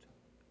Christ.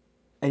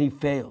 And he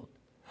failed.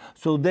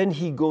 So then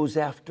he goes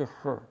after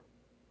her.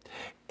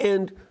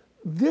 And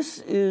this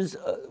is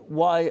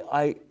why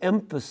I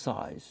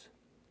emphasize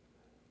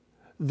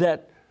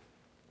that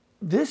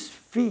this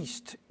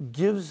feast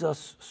gives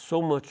us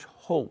so much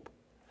hope.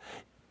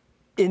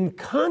 In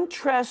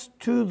contrast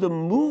to the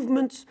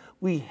movements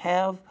we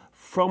have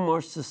from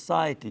our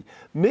society,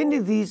 many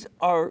of these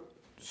are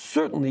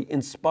certainly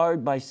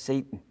inspired by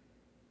Satan.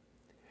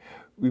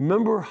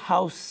 Remember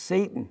how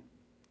Satan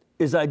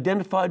is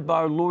identified by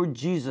our Lord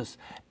Jesus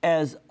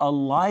as a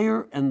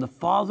liar and the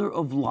father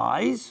of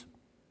lies,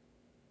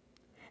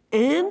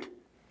 and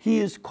he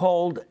is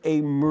called a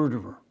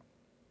murderer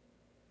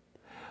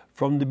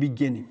from the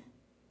beginning.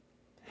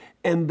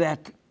 And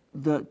that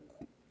the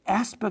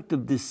aspect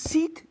of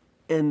deceit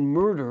and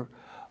murder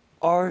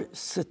are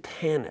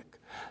satanic.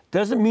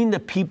 Doesn't mean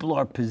that people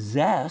are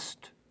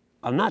possessed.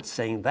 I'm not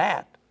saying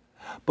that.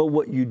 But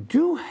what you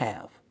do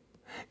have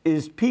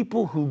is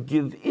people who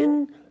give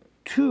in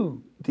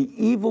to the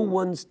evil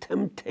one's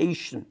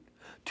temptation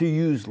to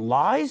use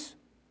lies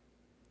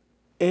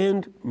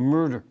and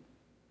murder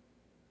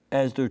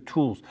as their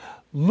tools.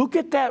 Look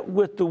at that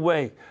with the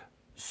way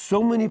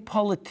so many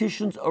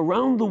politicians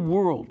around the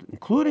world,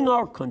 including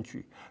our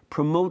country,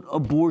 promote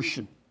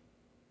abortion.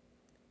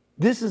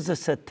 This is a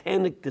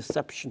satanic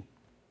deception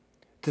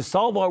to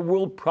solve our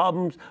world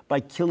problems by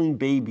killing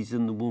babies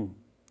in the womb,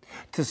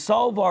 to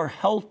solve our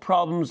health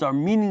problems, our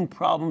meaning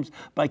problems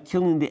by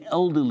killing the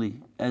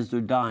elderly as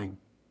they're dying,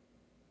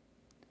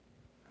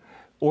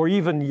 or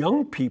even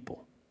young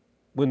people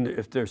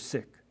if they're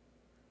sick.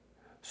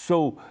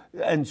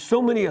 And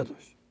so many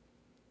others.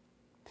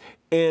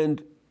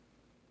 And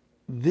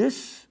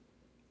this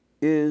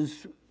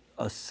is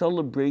a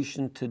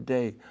celebration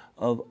today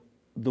of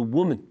the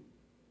woman,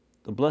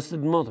 the Blessed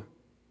Mother,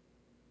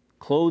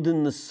 clothed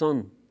in the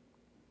sun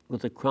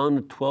with a crown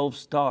of 12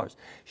 stars.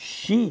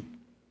 She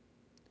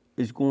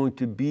is going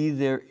to be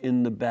there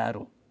in the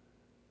battle.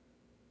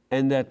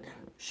 And that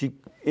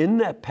in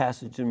that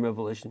passage in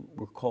Revelation,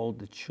 we're called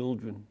the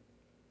children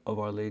of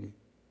Our Lady.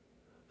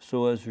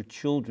 So as her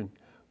children,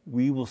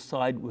 we will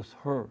side with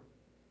her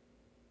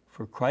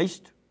for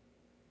Christ,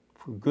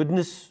 for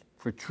goodness,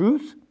 for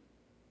truth,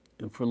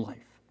 and for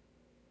life.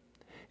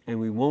 And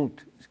we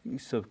won't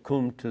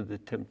succumb to the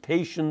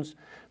temptations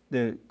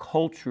the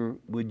culture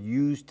would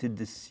use to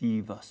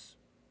deceive us.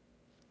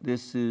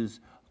 This is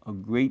a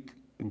great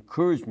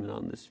encouragement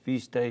on this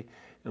feast day,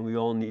 and we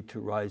all need to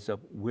rise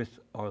up with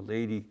Our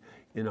Lady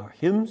in our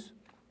hymns,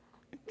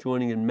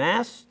 joining in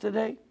Mass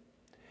today,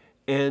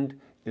 and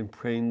in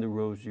praying the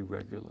Rosary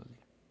regularly.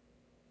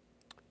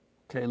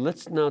 Okay,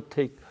 let's now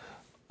take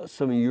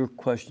some of your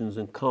questions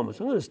and comments.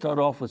 I'm going to start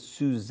off with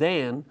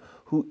Suzanne,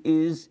 who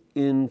is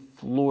in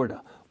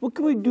Florida. What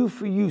can we do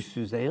for you,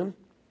 Suzanne?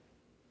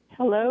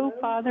 Hello,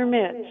 Father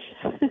Mitch.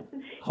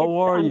 How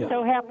are you? I'm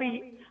so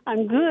happy.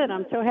 I'm good.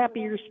 I'm so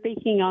happy you're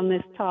speaking on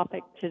this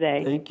topic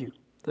today. Thank you.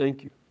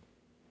 Thank you.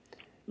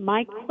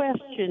 My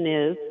question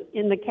is,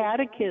 in the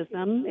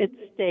Catechism, it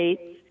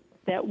states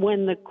that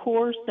when the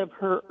course of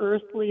her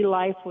earthly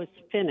life was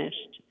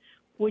finished,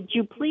 would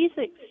you please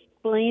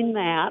explain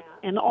that,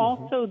 and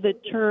also the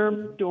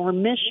term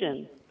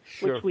dormition,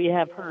 Sure. which we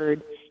have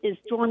heard. Is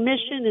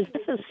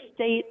this a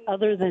state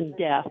other than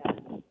death?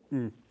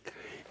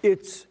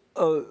 It's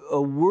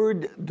a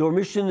word,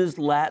 dormition is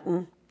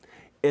Latin,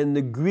 and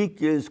the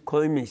Greek is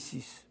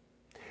koimesis.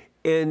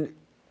 And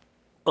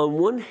on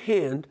one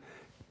hand,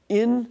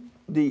 in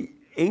the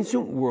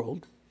ancient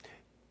world,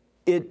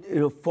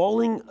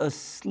 falling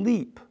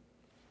asleep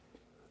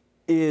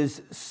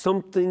is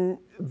something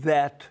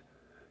that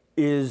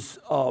is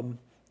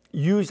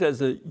used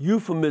as a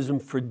euphemism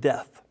for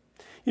death.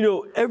 You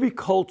know, every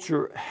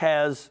culture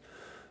has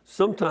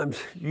sometimes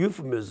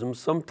euphemisms,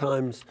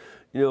 sometimes,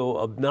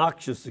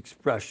 obnoxious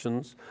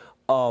expressions.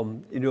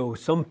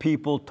 Some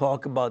people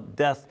talk about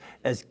death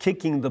as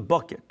kicking the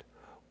bucket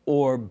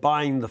or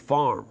buying the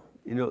farm.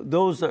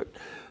 Those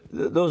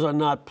are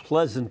not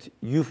pleasant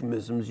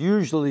euphemisms.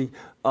 Usually,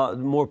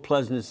 more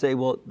pleasant to say,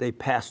 well, they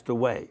passed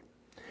away.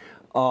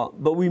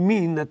 But we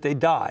mean that they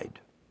died.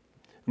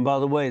 And by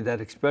the way, that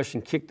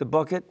expression, kick the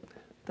bucket,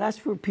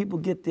 that's where people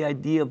get the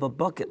idea of a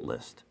bucket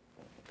list.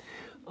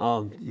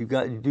 You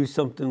got to do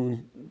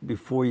something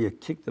before you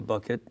kick the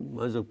bucket.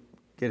 Might as well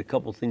get a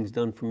couple things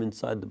done from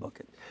inside the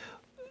bucket.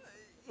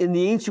 In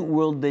the ancient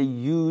world, they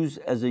use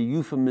as a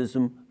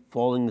euphemism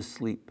falling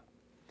asleep.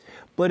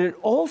 But it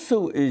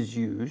also is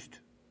used,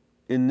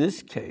 in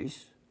this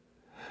case,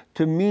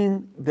 to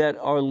mean that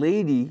Our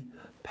Lady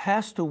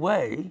passed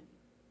away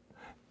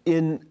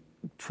in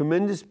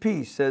tremendous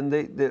peace. And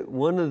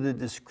one of the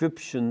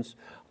descriptions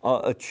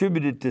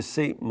attributed to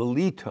Saint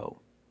Melito,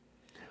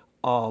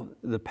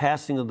 the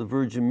passing of the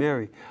Virgin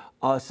Mary,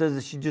 says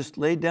that she just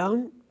lay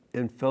down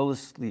and fell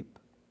asleep.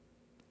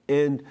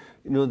 And,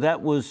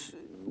 that was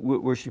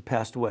where she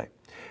passed away.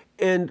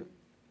 And,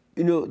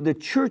 the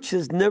church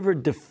has never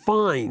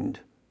defined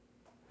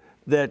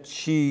that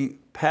she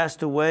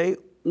passed away,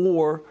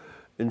 or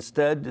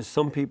instead, as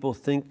some people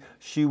think,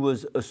 she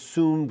was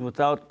assumed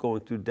without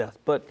going through death.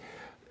 But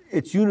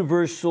it's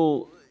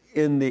universal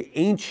in the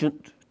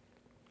ancient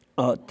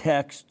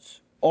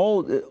texts.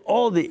 All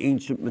the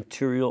ancient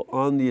material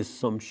on the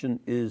assumption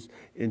is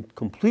in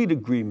complete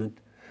agreement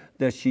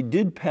that she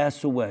did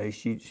pass away.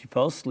 She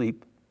fell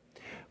asleep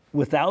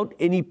without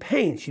any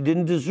pain. She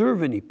didn't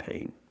deserve any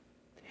pain.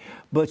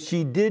 But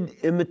she did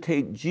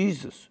imitate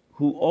Jesus,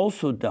 who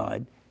also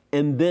died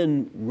and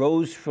then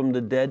rose from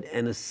the dead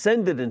and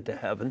ascended into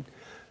heaven.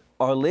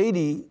 Our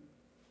Lady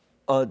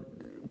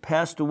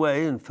passed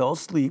away and fell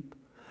asleep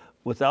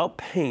without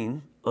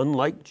pain,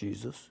 unlike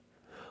Jesus,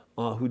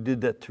 who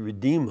did that to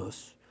redeem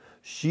us.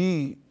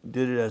 She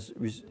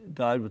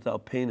died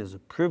without pain as a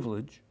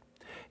privilege,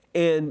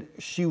 and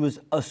she was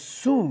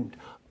assumed.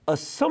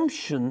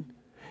 Assumption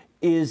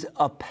is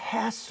a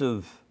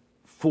passive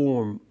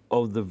form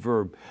of the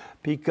verb,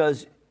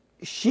 because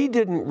she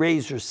didn't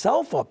raise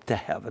herself up to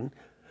heaven.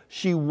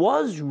 She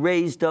was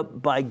raised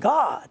up by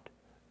God.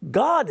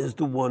 God is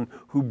the one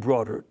who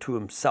brought her to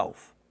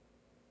himself.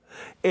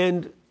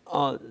 And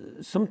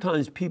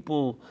sometimes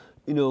people,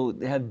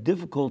 they have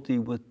difficulty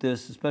with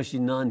this, especially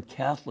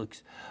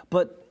non-Catholics.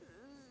 But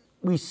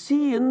we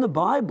see in the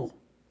Bible,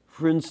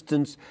 for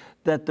instance,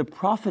 that the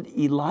prophet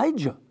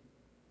Elijah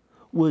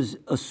was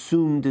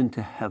assumed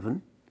into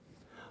heaven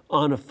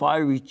on a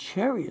fiery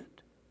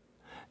chariot.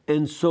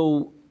 And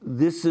so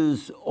this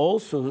is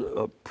also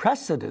a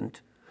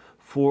precedent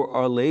for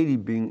Our Lady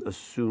being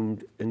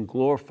assumed and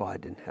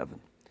glorified in heaven.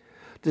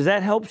 Does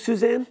that help,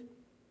 Suzanne?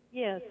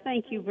 Yes,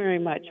 thank you very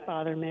much,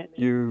 Father Mitch.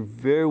 You're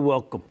very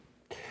welcome.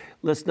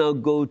 Let's now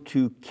go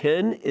to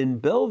Ken in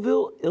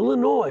Belleville,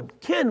 Illinois.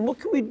 Ken, what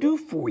can we do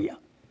for you?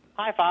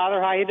 Hi,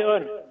 Father. How you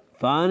doing?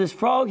 Fine as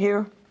frog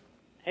here.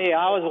 Hey,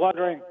 I was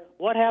wondering,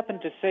 what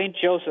happened to St.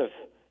 Joseph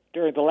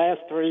during the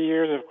last 3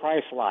 years of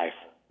Christ's life?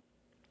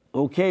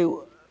 Okay,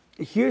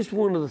 here's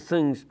one of the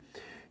things.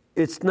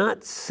 It's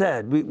not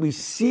said. We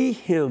see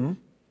him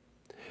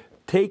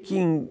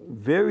taking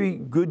very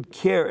good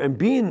care and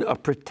being a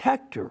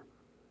protector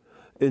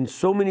in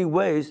so many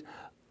ways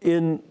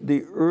in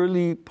the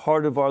early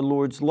part of our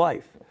Lord's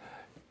life.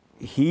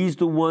 He's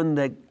the one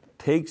that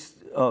takes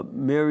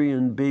Mary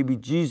and baby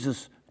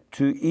Jesus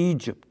to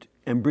Egypt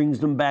and brings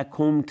them back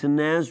home to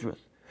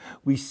Nazareth.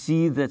 We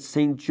see that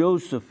St.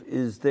 Joseph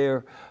is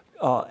there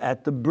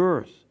at the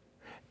birth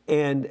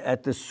and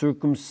at the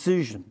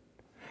circumcision.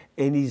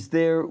 And he's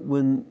there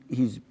when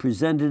he's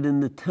presented in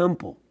the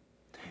temple.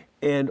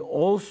 And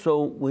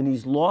also when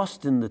he's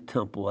lost in the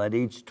temple at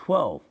age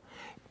 12.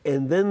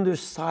 And then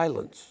there's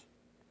silence.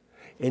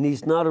 And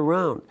he's not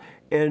around.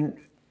 And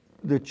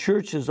the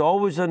church has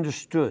always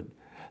understood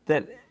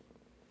that,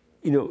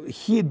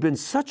 he had been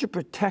such a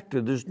protector.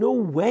 There's no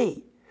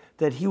way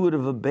that he would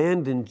have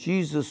abandoned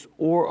Jesus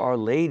or Our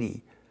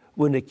Lady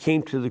when it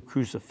came to the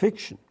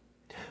crucifixion.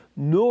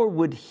 Nor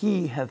would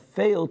he have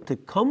failed to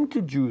come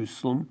to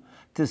Jerusalem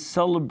to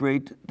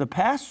celebrate the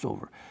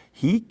Passover.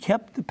 He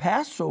kept the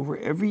Passover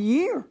every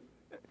year.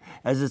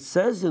 As it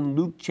says in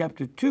Luke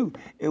chapter 2,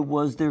 it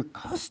was their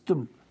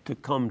custom to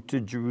come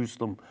to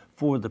Jerusalem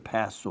for the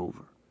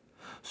Passover.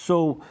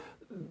 So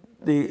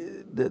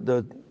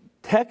the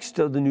text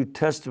of the New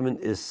Testament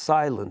is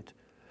silent,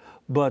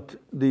 but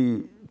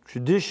the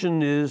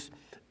tradition is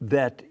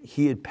that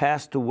he had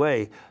passed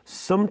away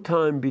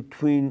sometime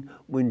between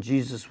when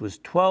Jesus was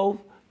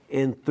 12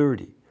 and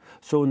 30.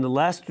 So in the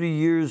last 3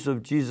 years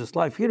of Jesus'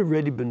 life, he had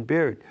already been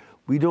buried.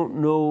 We don't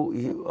know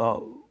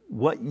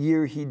what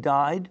year he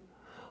died,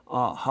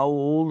 how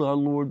old our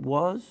Lord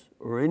was,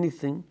 or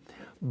anything.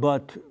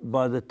 But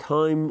by the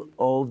time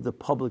of the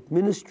public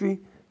ministry,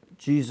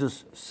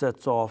 Jesus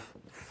sets off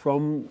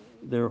from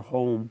their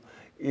home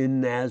in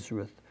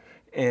Nazareth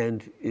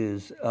and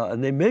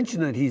and they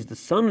mention that he's the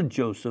son of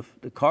Joseph,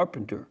 the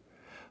carpenter,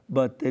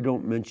 but they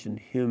don't mention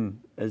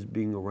him as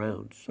being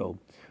around. So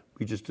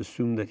we just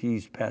assume that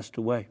he's passed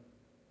away.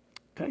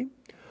 Okay?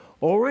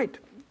 All right,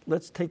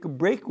 let's take a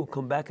break. We'll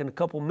come back in a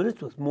couple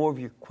minutes with more of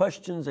your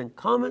questions and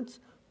comments.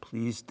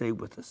 Please stay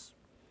with us.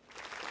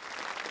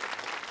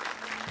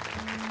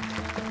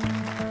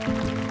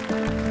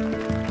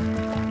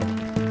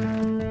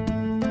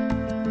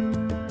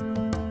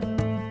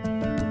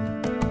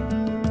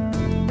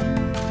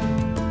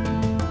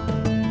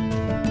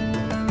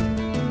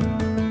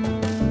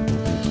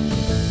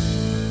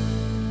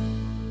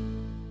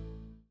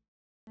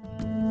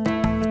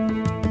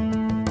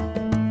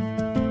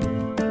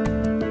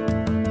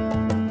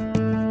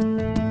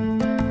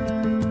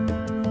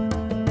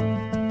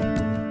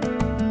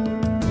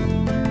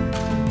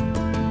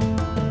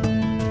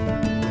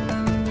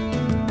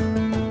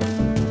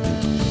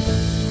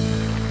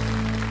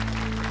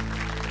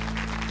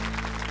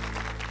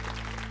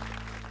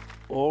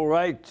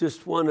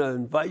 Just want to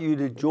invite you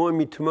to join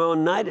me tomorrow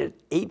night at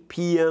 8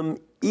 p.m.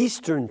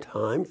 Eastern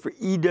Time for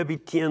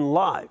EWTN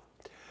Live.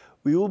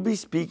 We will be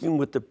speaking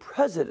with the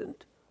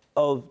president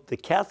of the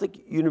Catholic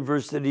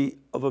University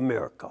of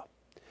America,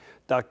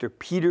 Dr.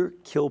 Peter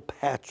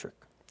Kilpatrick.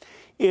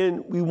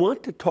 And we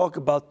want to talk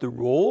about the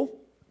role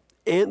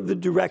and the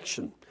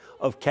direction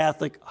of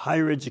Catholic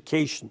higher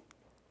education.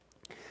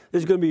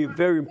 This is going to be a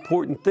very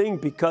important thing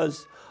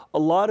because a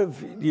lot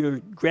of your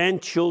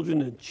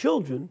grandchildren and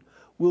children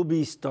will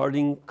be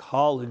starting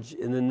college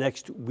in the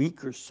next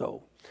week or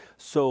so.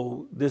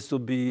 So this will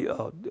be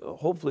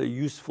hopefully a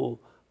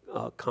useful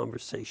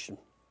conversation.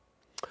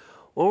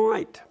 All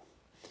right.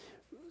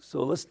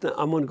 So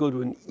I'm going to go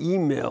to an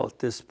email at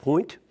this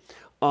point.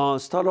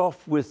 Start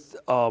off with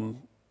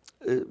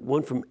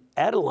one from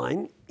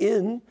Adeline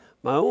in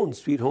my own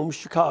sweet home,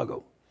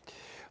 Chicago.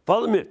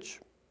 Father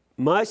Mitch,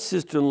 my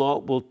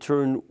sister-in-law will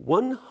turn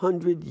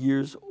 100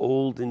 years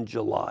old in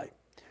July.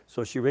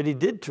 So she already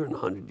did turn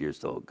 100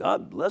 years old.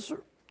 God bless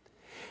her.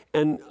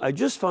 And I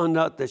just found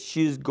out that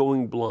she is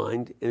going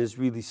blind and is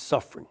really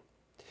suffering.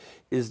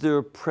 Is there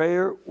a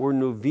prayer or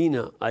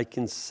novena I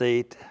can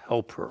say to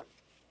help her?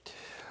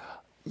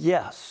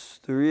 Yes,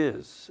 there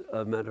is,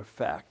 a matter of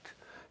fact.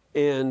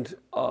 And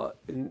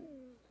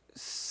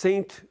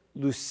Saint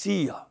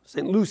Lucia,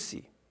 St.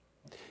 Lucy,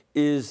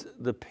 is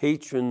the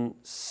patron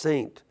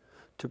saint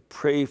to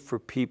pray for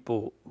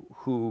people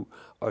who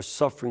are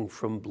suffering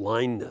from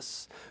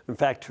blindness. In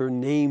fact, her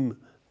name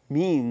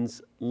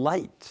means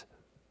light.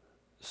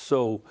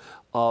 So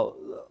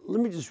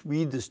let me just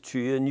read this to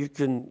you, and you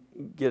can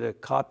get a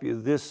copy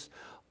of this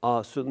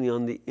certainly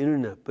on the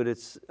internet, but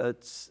its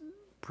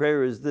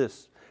prayer is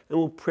this, and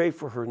we'll pray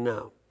for her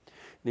now. In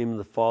the name of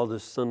the Father,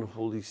 Son,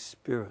 Holy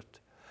Spirit.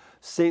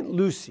 St.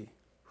 Lucy,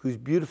 whose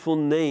beautiful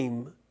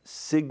name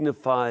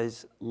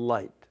signifies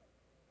light.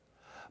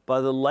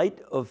 By the light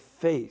of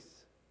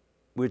faith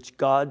which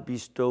God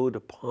bestowed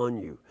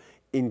upon you,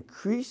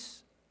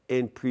 increase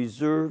and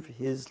preserve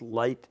his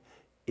light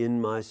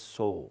in my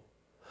soul,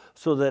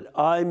 so that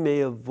I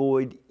may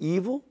avoid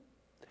evil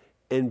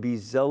and be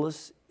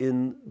zealous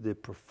in the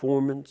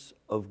performance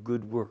of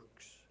good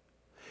works,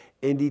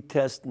 and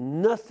detest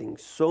nothing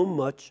so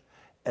much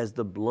as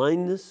the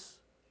blindness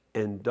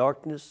and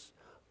darkness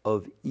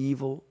of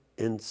evil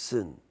and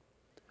sin.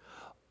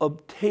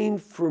 Obtain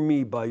for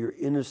me by your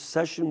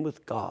intercession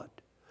with God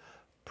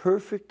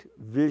perfect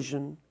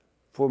vision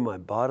for my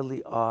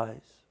bodily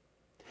eyes,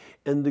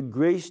 and the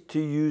grace to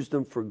use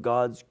them for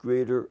God's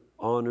greater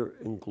honor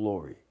and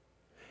glory,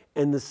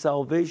 and the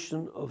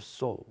salvation of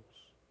souls.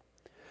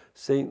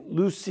 Saint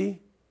Lucy,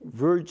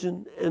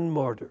 Virgin and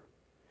Martyr,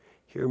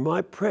 hear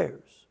my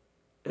prayers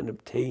and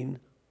obtain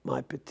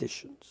my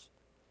petitions.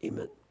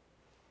 Amen.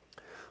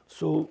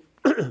 So,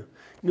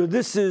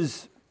 this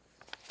is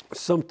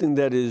something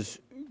that is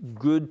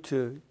good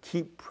to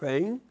keep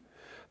praying.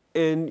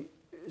 And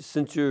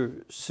since your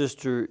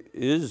sister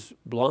is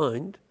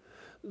blind,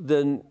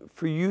 then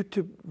for you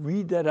to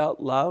read that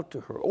out loud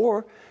to her,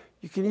 or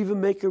you can even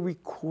make a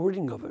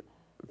recording of it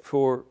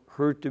for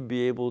her to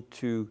be able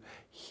to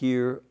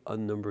hear a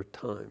number of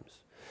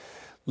times.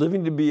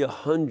 Living to be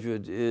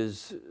 100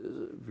 is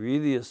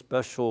really a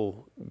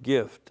special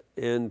gift,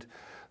 and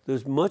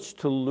there's much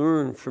to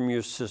learn from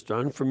your sister,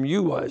 and from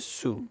you, I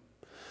assume.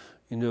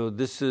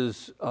 This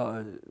is,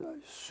 I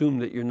assume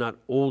that you're not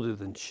older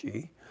than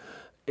she,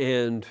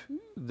 and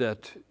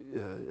that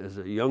as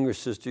a younger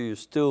sister, you're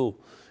still,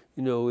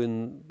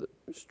 in the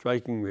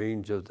striking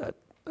range of that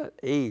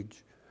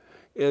age.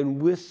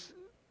 And with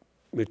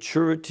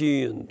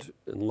maturity and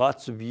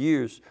lots of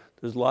years,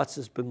 there's lots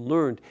that's been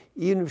learned.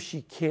 Even if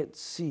she can't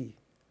see,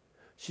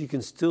 she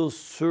can still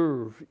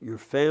serve your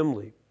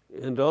family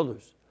and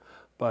others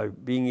by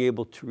being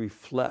able to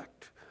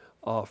reflect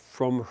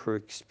from her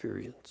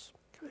experience.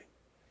 Okay.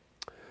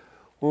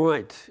 All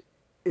right,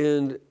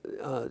 and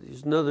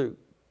there's another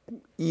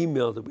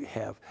email that we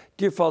have.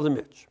 Dear Father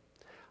Mitch,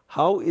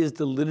 how is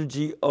the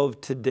liturgy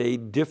of today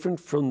different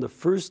from the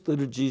first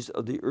liturgies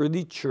of the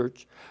early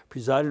church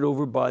presided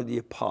over by the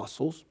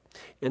apostles,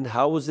 and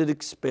how was it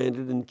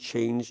expanded and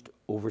changed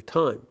over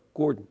time?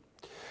 Gordon.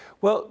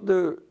 Well,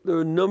 there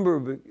are a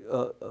number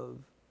of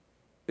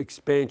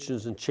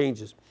expansions and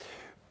changes.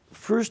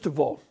 First of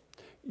all,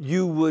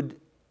 you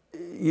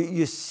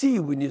see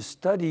when you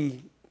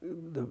study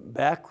the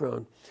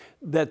background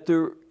that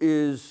there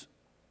is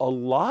a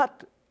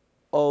lot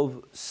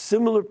of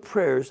similar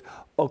prayers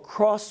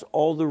across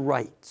all the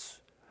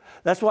rites.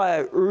 That's why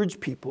I urge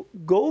people,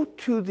 go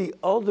to the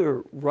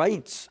other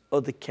rites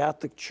of the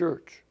Catholic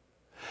Church,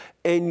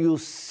 and you'll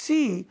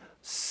see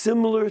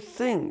similar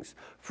things.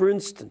 For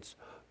instance,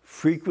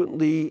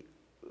 frequently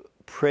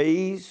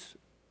praise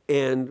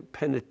and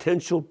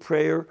penitential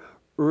prayer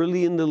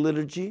early in the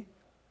liturgy,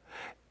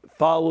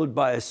 followed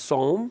by a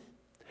psalm,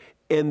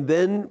 and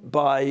then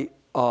by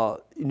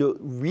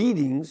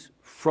readings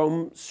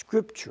from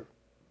Scripture,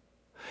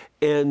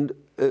 and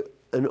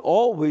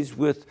always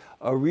with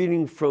a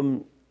reading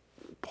from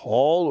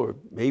Paul or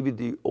maybe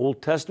the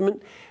Old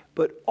Testament,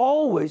 but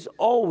always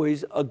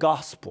a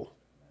gospel.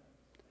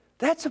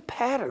 That's a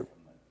pattern.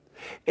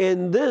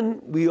 And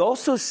then we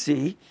also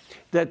see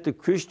that the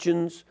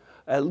Christians,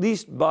 at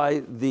least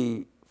by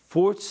the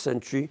 4th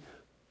century,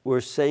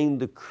 were saying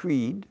the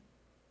creed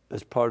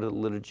as part of the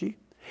liturgy.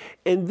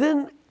 And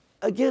then,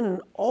 again,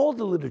 in all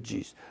the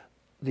liturgies,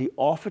 the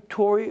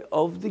offertory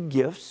of the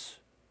gifts,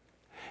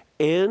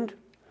 and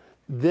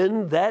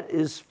then that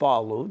is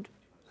followed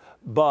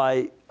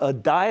by a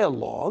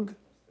dialogue.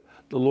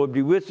 The Lord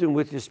be with you and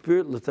with your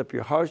spirit. Lift up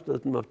your hearts,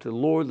 lift them up to the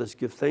Lord. Let's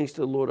give thanks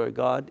to the Lord our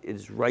God. It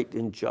is right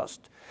and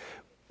just.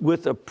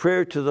 With a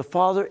prayer to the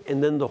Father,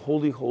 and then the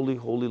holy, holy,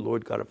 holy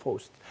Lord God of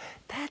hosts.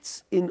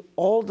 That's in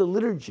all the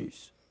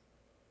liturgies.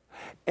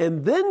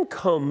 And then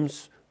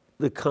comes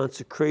the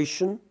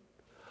consecration,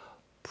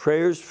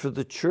 prayers for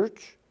the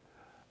church.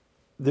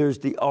 There's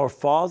the Our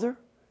Father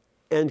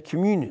and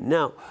communion.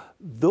 Now,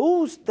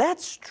 that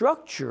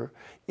structure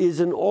is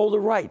in all the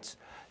rites.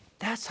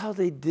 That's how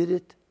they did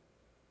it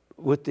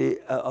with the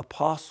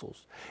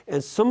apostles.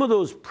 And some of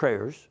those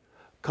prayers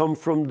come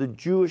from the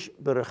Jewish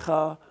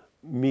Beracha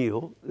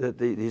meal that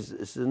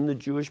is in the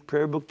Jewish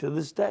prayer book to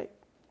this day.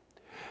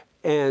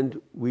 And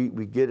we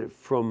get it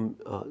from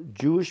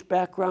Jewish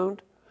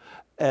background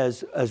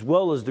as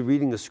well as the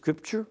reading of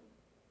Scripture.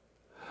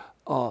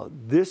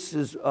 This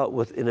is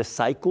within a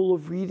cycle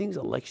of readings,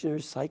 a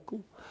lectionary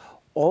cycle.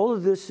 All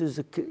of this is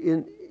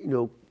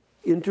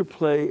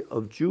interplay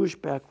of Jewish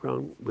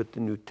background with the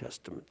New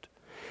Testament.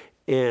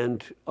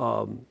 And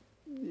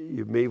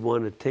you may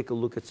want to take a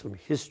look at some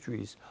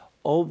histories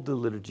of the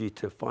liturgy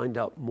to find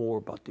out more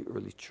about the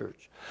early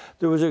church.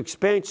 There was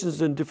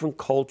expansions in different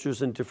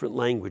cultures and different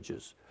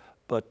languages,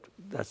 but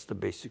that's the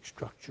basic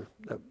structure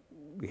that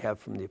we have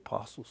from the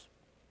apostles.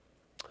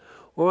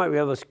 All right, we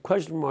have a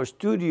question from our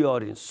studio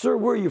audience. Sir,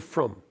 where are you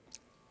from?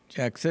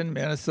 Jackson,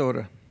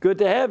 Minnesota. Good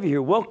to have you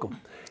here. Welcome.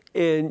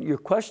 And your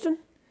question?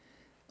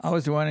 I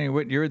was wondering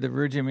what year the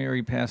Virgin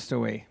Mary passed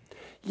away.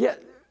 Yeah,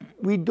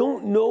 we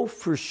don't know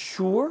for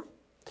sure.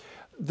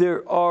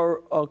 There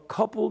are a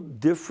couple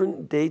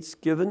different dates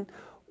given.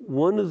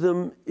 One of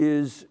them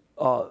is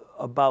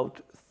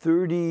about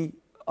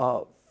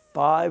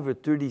 35 or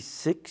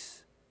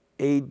 36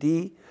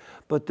 AD,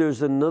 but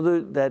there's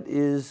another that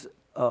is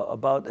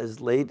about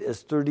as late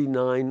as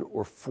 39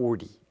 or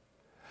 40.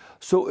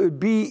 So it would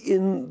be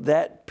in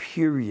that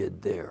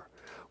period there.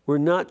 We're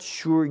not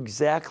sure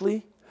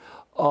exactly.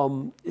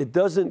 It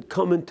doesn't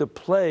come into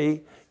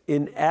play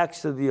in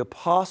Acts of the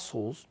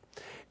Apostles,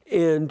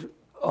 and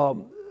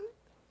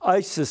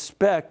I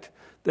suspect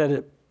that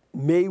it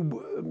may,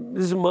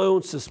 this is my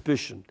own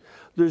suspicion,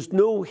 there's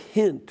no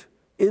hint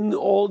in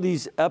all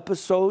these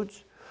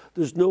episodes,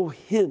 there's no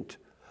hint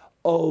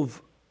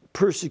of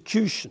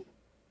persecution.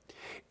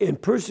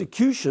 And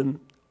persecution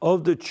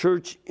of the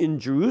church in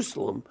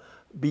Jerusalem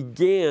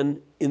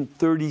began in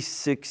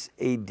 36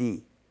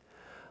 AD.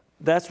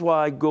 That's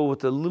why I go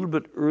with a little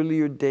bit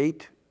earlier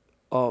date,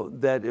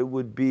 that it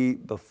would be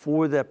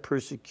before that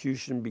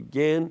persecution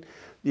began.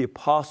 The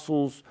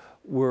apostles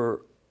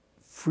were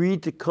free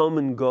to come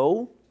and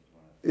go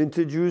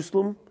into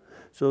Jerusalem.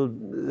 So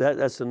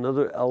that's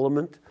another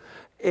element.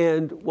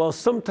 And while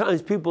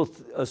sometimes people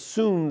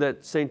assume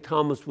that St.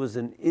 Thomas was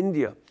in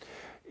India,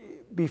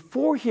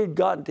 before he had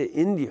gotten to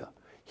India,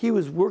 he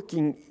was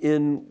working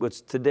in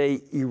what's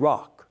today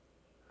Iraq.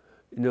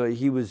 You know,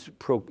 he was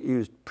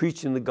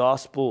preaching the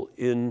gospel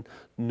in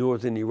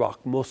northern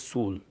Iraq,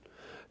 Mosul,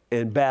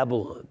 and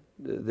Babylon,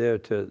 there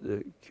to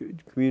the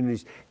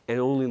communities. And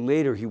only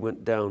later he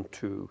went down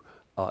to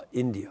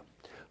India.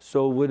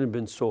 So it wouldn't have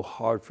been so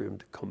hard for him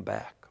to come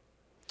back.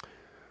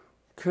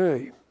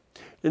 Okay.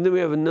 And then we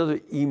have another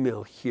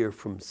email here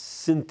from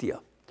Cynthia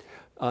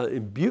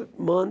in Butte,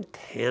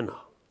 Montana.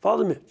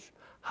 Father Mitch,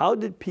 how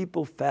did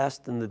people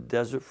fast in the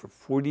desert for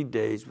 40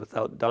 days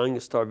without dying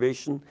of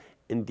starvation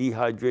and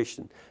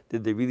dehydration?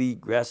 Did they really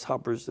eat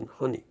grasshoppers and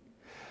honey?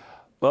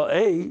 Well,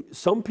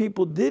 some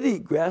people did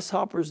eat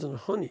grasshoppers and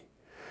honey.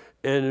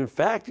 And in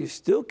fact, you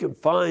still can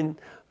find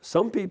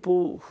some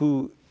people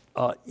who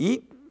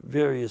eat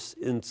various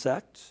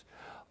insects.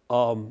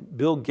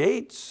 Bill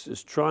Gates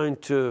is trying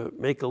to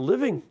make a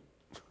living.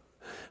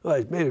 Well,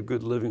 he's made a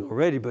good living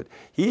already, but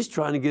he's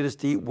trying to get us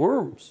to eat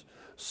worms.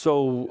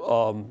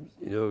 So,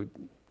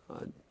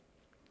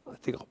 I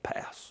think I'll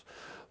pass.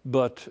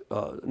 But,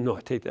 no,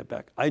 I take that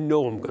back. I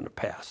know I'm going to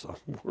pass on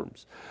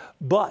worms.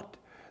 But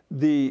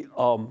the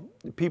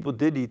people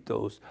did eat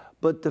those.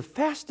 But the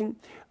fasting,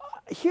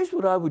 here's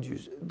what I would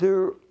use.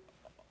 There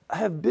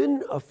have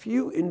been a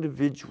few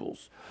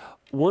individuals.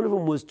 One of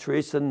them was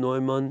Teresa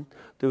Neumann.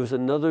 There was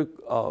another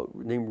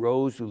named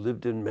Rose who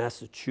lived in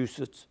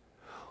Massachusetts,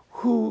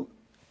 who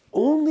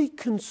only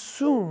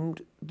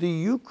consumed the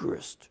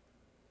Eucharist.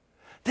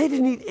 They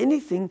didn't eat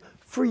anything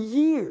for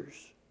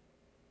years.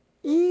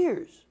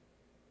 Years.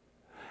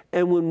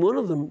 And when one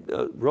of them,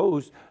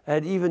 Rose,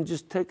 had even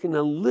just taken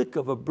a lick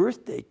of a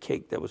birthday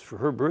cake that was for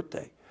her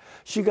birthday,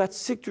 she got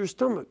sick to her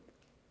stomach.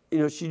 You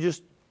know, she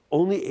just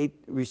only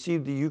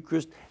received the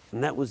Eucharist,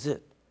 and that was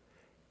it.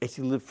 And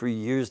she lived for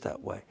years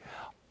that way.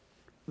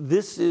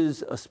 This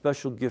is a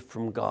special gift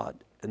from God,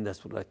 and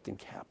that's what I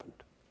think happened.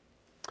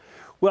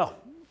 Well,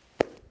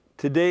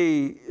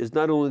 today is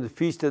not only the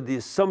Feast of the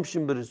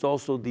Assumption, but it's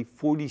also the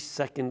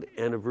 42nd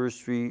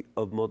anniversary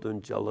of Mother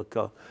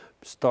Angelica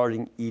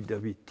starting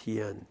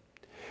EWTN.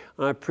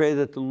 And I pray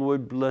that the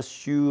Lord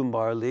bless you, and by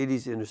Our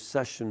Lady's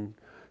intercession,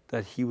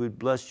 that He would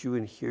bless you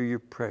and hear your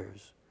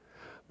prayers.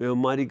 May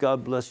Almighty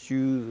God bless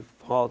you, the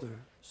Father,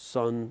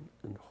 Son,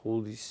 and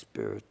Holy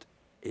Spirit.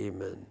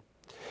 Amen.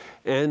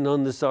 And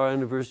on this our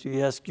anniversary,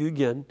 we ask you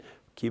again,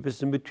 keep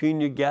us in between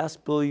your gas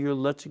bill, your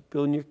electric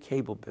bill, and your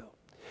cable bill.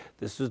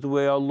 This is the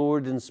way our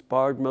Lord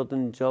inspired Mother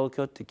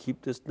Angelica to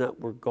keep this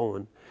network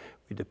going.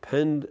 We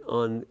depend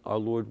on our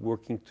Lord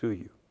working through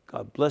you.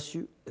 God bless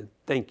you, and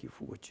thank you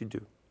for what you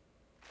do.